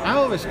 I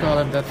always call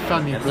him that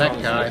funny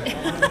black guy.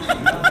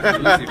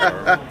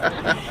 Lucifer.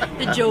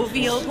 The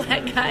jovial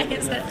black guy,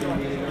 is that?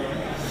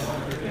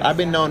 I've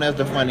been known as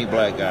the funny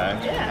black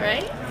guy. Yeah,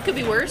 right? Could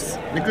be worse.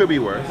 It could be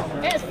worse.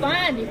 It's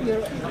fun if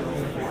you're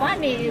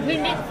funny. We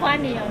need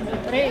funny on the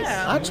race.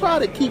 Yeah. I try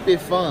to keep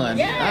it fun.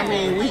 Yeah. I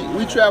mean,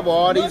 we travel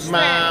all these No stress.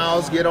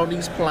 miles, get on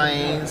these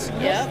planes,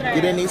 Yep.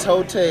 get in these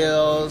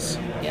hotels,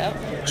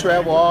 Yep.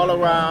 travel all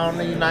around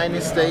the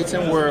United States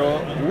and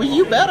world.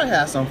 You better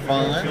have some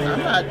fun.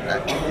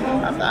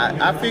 I'm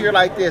not. I figure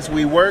like this: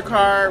 we work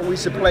hard, we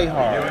should play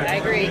hard. I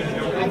agree.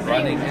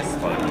 Running is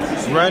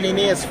fun. Running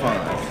is fun.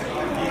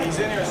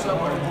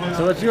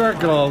 So what's your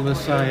goal,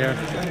 Messiah?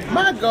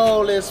 My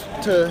goal is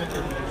to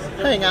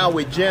hang out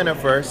with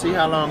Jennifer, see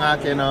how long I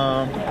can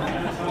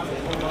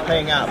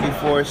hang out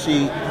before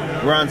she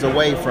runs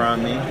away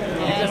from me.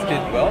 You just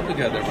did well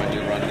together when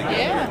you run together.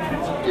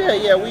 Yeah.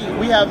 Yeah,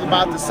 we have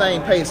about the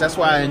same pace. That's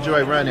why I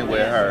enjoy running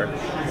with her.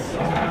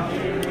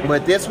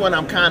 But this one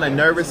I'm kind of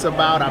nervous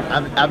about.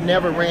 I've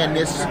never ran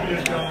this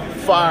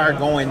far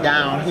going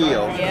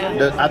downhill.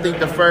 Yeah. I think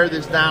the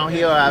furthest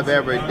downhill I've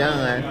ever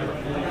done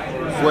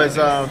was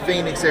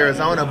Phoenix,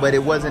 Arizona, but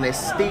it wasn't as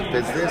steep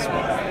as this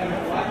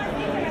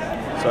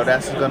one. So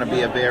that's going to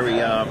be a very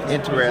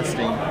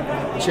interesting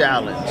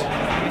challenge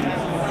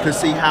to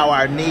see how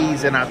our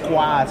knees and our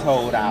quads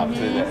hold out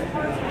today.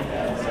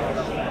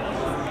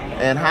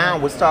 And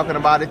Han was talking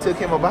about it took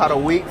him about a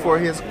week for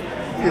his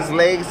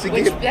legs to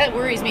Which get. that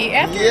worries me.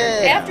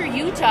 After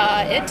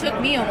Utah, it took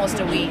me almost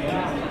a week.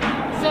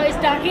 So it's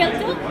downhill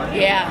too?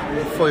 Yeah.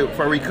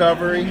 For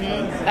recovery.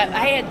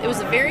 It was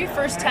the very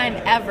first time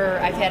ever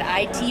I've had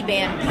IT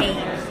band pain,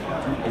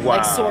 Wow.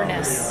 like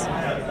soreness.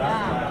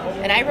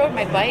 And I rode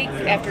my bike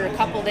after a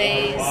couple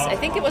days. I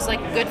think it was like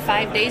a good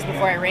 5 days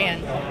before I ran.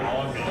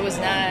 It was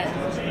not.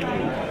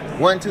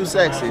 Wasn't too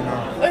sexy,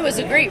 huh? It was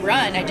a great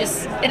run.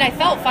 I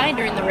felt fine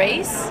during the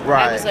race.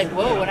 Right. I was like,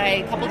 whoa. When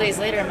a couple days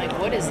later, I'm like,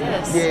 what is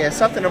this? Yeah,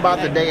 something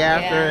about the day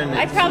after. Yeah. And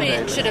I probably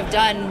should have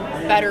done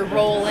better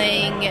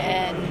rolling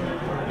and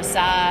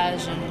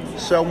massage and.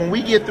 So when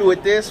we get through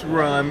with this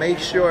run, make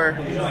sure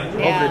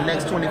over the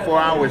next 24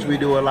 hours we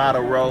do a lot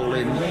of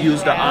rolling,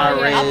 use the RA.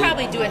 I'll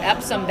probably do an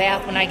Epsom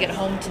bath when I get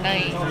home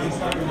tonight.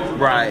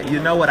 Right. You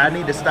know what? I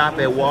need to stop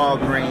at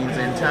Walgreens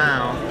in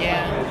town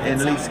Yeah.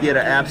 and at least get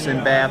an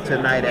Epsom bath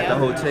tonight at the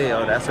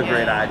hotel. That's a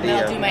great And I'll do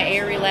idea. my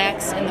air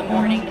relax in the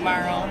morning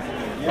tomorrow.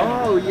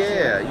 Oh,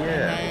 yeah.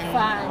 And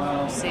Fun.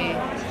 we'll see.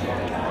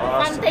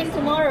 Fun thing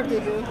tomorrow to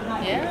do.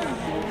 Yeah.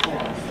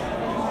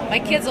 My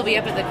kids will be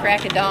up at the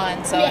crack of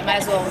dawn, so I might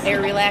as well air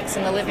relax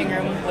in the living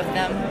room with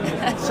them.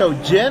 So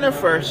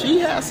Jennifer, she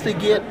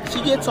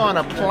gets on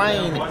a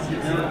plane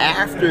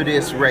after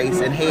this race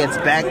and heads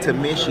back to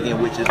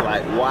Michigan, which is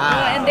like,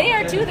 wow. And they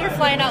are too. They're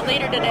flying out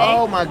later today.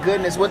 Oh my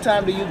goodness, what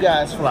time do you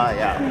guys fly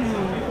out?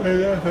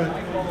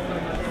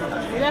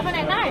 11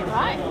 at night,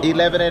 right?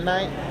 11 at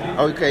night?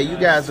 Okay, you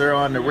guys are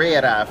on the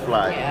red eye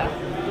flight. Yeah.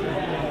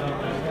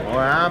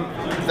 Well,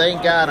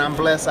 thank God I'm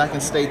blessed I can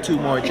stay 2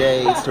 more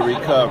days to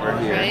recover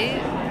here. Right?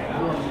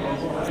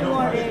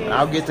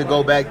 I'll get to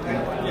go back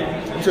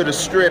to the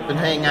strip and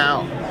hang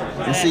out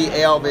and see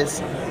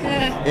Elvis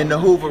in the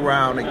Hoover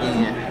Round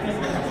again.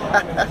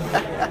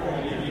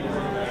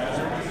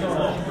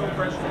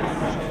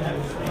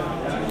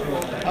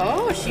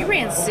 Oh, she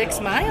ran 6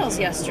 miles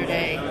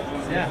yesterday.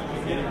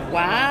 Yeah.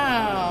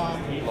 Wow.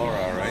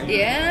 Laura, right?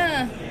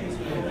 Yeah.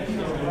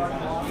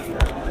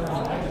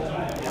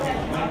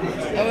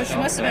 Oh, she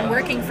must have been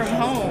working from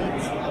home.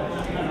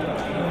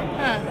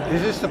 Huh.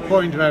 This is the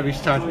point where we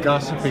start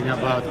gossiping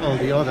about all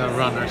the other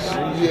runners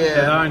that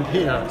Yeah. aren't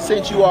here.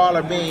 Since you all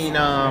are being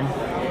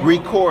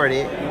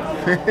recorded.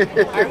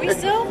 Are we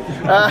still?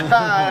 Oh,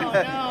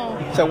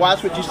 no. So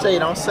watch what you say.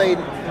 Don't say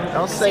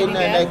nothing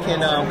that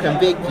can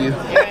convict you.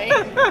 Right?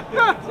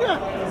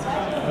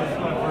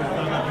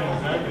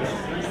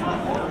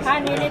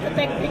 Han, you need to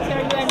take picture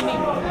of you and me.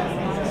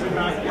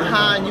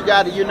 Han,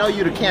 you know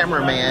you're the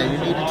cameraman. You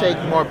need to take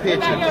more You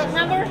got your pictures.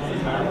 number?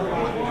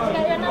 You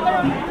got your number?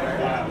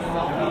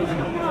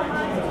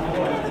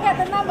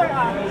 number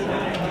are?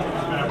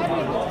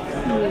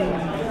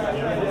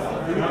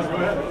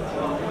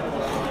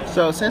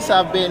 So since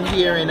I've been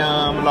here in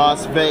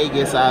Las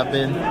Vegas, I've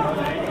been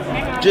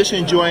just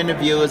enjoying the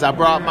views. I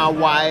brought my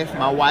wife.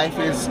 My wife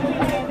is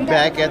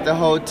back at the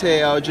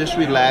hotel, just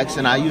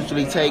relaxing. I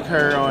usually take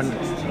her on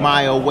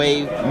my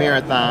away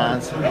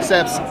marathons,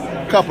 except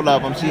a couple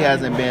of them she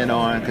hasn't been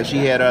on because she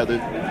had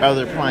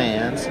other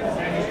plans.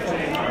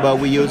 But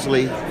we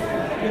usually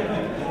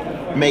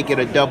make it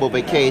a double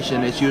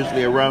vacation. It's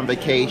usually a run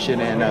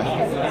vacation and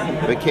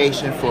a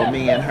vacation for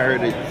me and her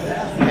to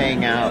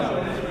hang out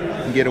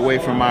and get away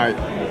from our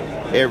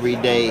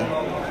everyday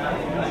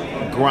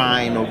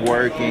grind of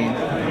working.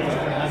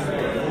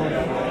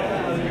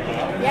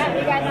 Yeah,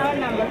 we got our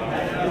number.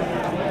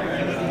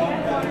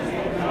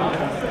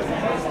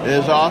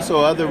 There's also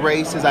other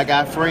races. I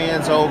got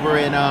friends over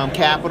in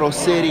Capital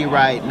City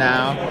right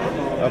now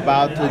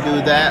about to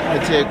do that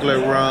particular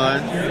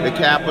run, the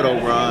Capital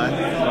Run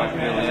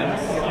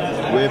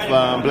with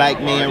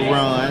Black Men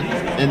Run.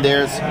 And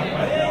there's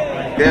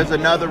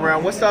another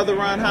run. What's the other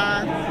run,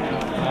 Han?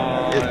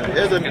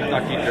 There's a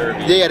Kentucky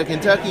Derby. Yeah, the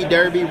Kentucky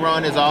Derby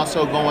run is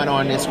also going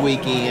on this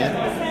weekend.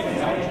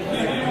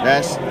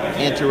 That's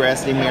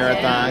interesting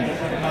marathon.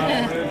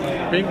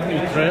 Pinckney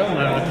Trail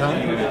Marathon.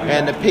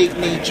 And the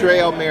Pinckney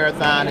Trail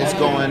Marathon is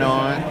going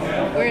on.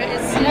 Where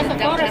is There's a Forrest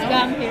downtown?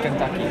 Gump here.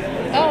 Kentucky.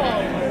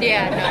 Oh,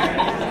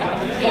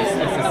 yeah, It's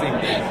the same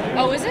thing.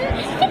 no. Oh, is it?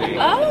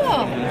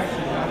 Oh,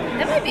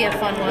 that might be a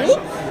fun one.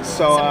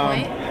 So Some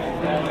point.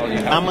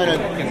 I'm gonna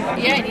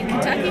Yeah, I need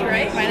Kentucky,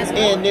 right? Might as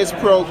well. end this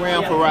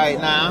program for right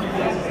now.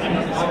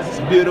 It's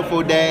a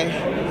beautiful day,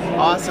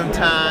 awesome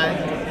time.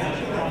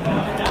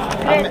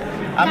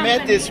 I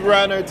met this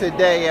runner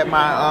today at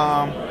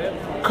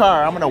my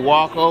car. I'm gonna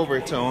walk over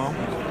to him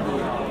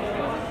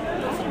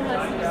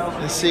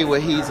and see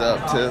what he's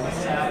up to.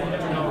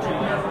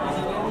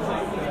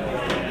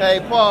 Hey,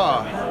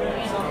 Paul.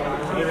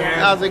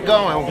 How's it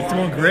going? It's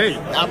going great.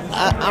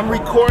 I'm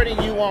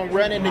recording you on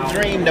Running the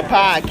Dream, the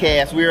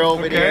podcast. We're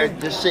over there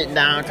just sitting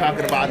down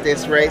talking about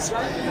this race.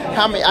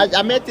 How many?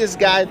 I met this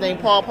guy named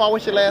Paul. Paul,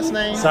 what's your last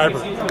name? Cyber.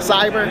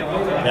 Cyber.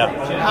 Yeah.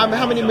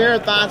 How many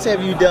marathons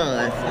have you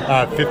done?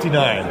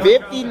 59.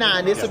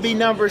 59. This will be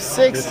number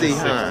 60, This is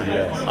 60, huh?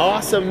 yes.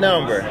 Awesome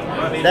number.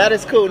 That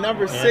is cool.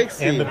 Number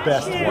 60. And the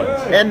best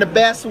one. And the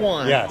best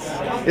one. Yes.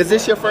 Is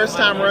this your first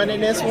time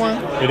running this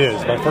one? It is.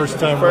 My first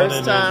time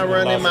First time in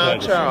running Las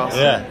Mount Vegas.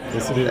 Charleston. Yeah.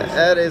 Yes, it is.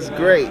 That is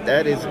great.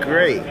 That is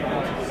great.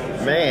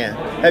 Man,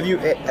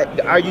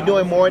 are you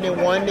doing more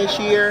than one this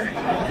year?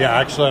 Yeah,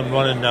 actually, I'm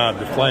running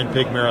the Flying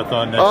Pig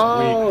Marathon next week.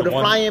 Oh, the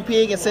one, Flying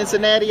Pig in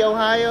Cincinnati,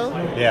 Ohio?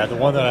 Yeah, the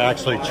one that I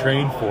actually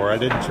trained for. I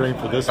didn't train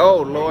for this one. Oh,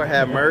 Lord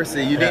have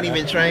mercy. You didn't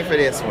even train for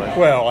this one.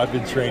 Well, I've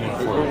been training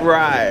for it.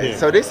 Right. Yeah.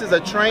 So this is a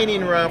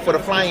training run for the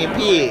Flying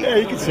Pig. Yeah,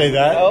 you can say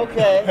that.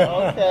 Okay,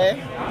 okay.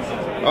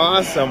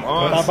 Awesome, But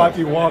I might awesome.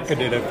 be walking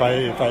it if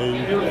I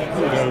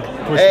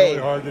push Hey,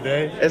 really hard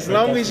today. As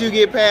long as you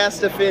get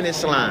past the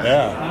finish line.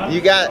 Yeah.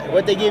 You got,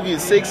 what they give you,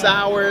 6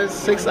 hours,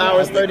 6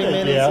 hours, 30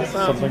 minutes yeah, or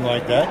something?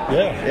 like that.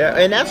 Yeah. Yeah,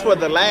 and that's for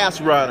the last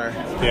runner.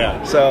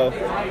 Yeah. So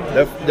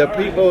the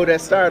people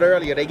that start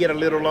earlier, they get a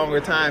little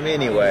longer time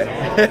anyway.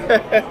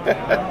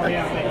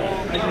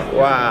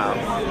 Wow.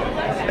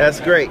 That's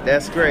great.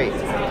 That's great.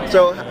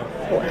 So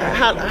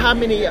how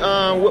many,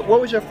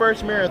 what was your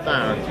first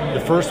marathon?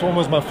 The first one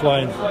was my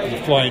Flying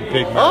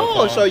Pig Marathon.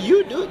 Oh, so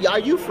are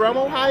you from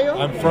Ohio?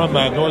 I'm from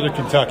northern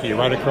Kentucky,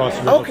 right across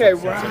the river Okay,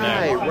 from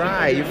Cincinnati.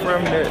 right. You're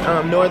from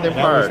the northern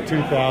That part. was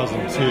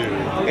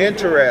 2002.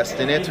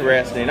 Interesting.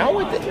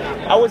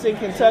 I was in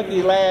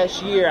Kentucky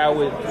last year. I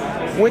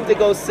went to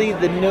go see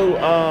the new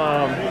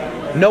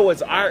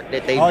Noah's Ark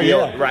that they built.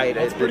 Yeah. Right.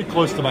 It's pretty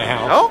close to my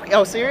house.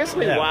 Oh,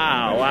 seriously? Yeah.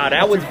 Wow. That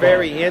Not was too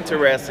very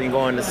interesting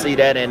going to see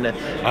that in the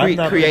I've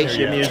not been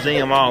Creation there yet.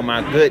 Museum. Oh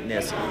my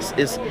goodness,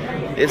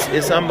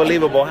 it's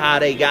unbelievable how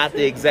they got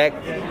the exact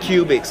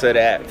cubics of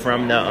that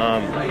from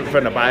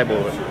the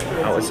Bible.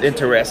 I was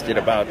interested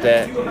about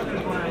that.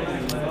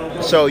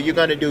 So you're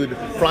gonna do the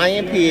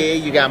Flying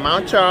Pig. You got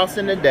Mount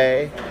Charleston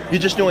today.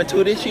 You're just doing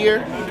 2 this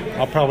year?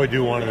 I'll probably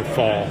do one in the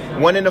fall.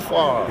 One in the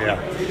fall. Yeah.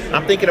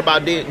 I'm thinking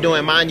about doing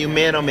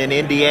Monumentum in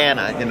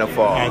Indiana in the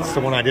fall. That's the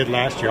one I did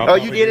last year. Oh,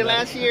 you did it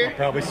last year? I'll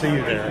probably see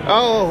you there.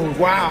 Oh,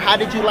 wow. How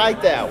did you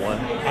like that one?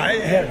 I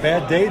had a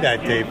bad day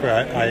that day,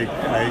 but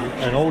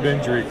an old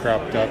injury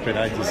cropped up, and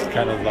I just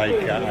kind of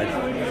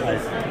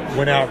I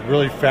went out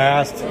really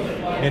fast,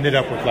 ended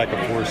up with like a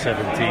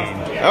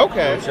 4:17.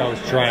 Okay. Which I was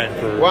trying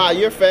for. Wow,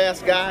 you're a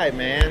fast guy,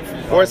 man.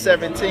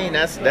 4:17.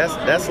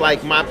 That's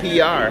like my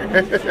PR.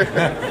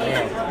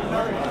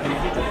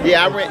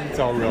 Yeah, It's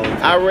all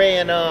relative. I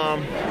ran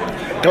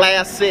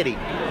Glass City.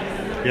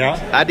 Yeah.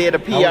 I did a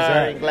How was PR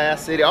that? in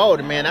Glass City. Oh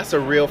man, that's a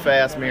real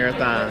fast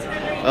marathon.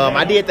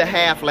 I did the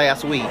half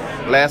last week.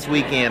 Last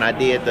weekend I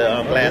did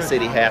the Glass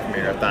City half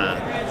marathon.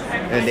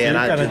 And then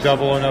You're I kind of just,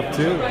 doubling up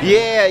too.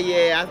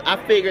 yeah. I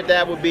figured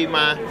that would be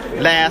my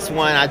last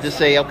one. I just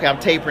say, okay, I'm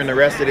tapering the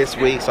rest of this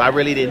week. So I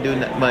really didn't do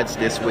much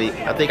this week.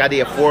 I think I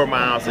did 4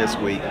 miles this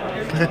week.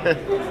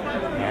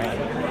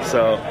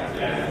 So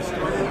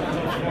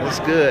it's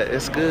good.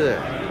 It's good.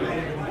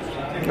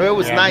 Well, it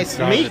was nice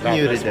meeting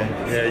you today.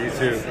 Yeah, you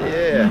too.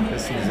 Yeah.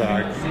 This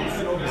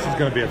is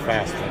going to be a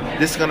fast one.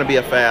 This is going to be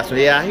a fast one.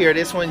 Yeah, I hear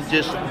this one,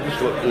 just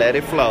let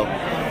it flow.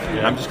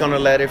 Yeah. I'm just going to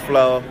let it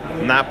flow,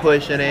 not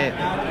pushing it.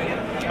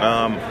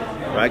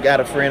 I got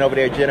a friend over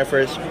there,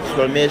 Jennifer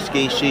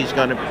Slomiski. She's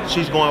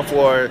going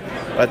for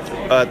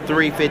a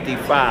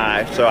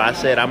 355. So I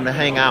said I'm going to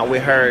hang out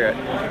with her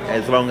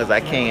as long as I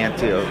can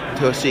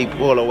till she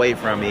pull away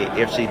from me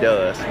if she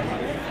does.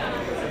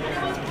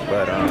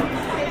 But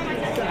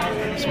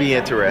it's be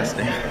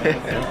interesting.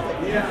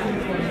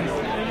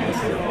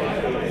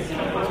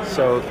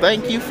 So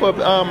thank you for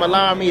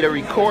allowing me to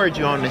record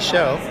you on the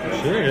show.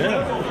 Sure,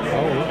 yeah.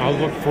 I'll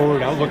look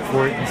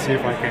for it and see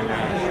if I can.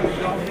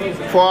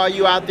 For all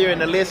you out there in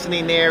the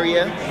listening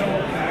area,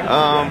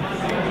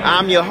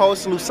 I'm your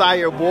host,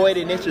 Lucia Boyd,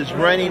 and this is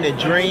Running a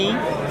Dream.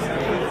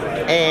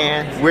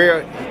 And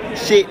we're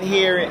sitting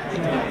here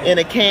in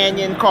a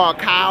canyon called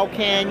Kyle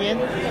Canyon.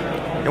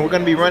 And we're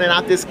going to be running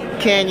out this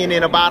canyon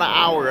in about an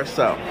hour or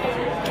so.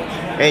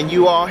 And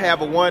you all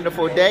have a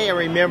wonderful day. And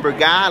remember,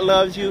 God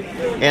loves you,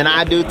 and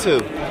I do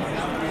too.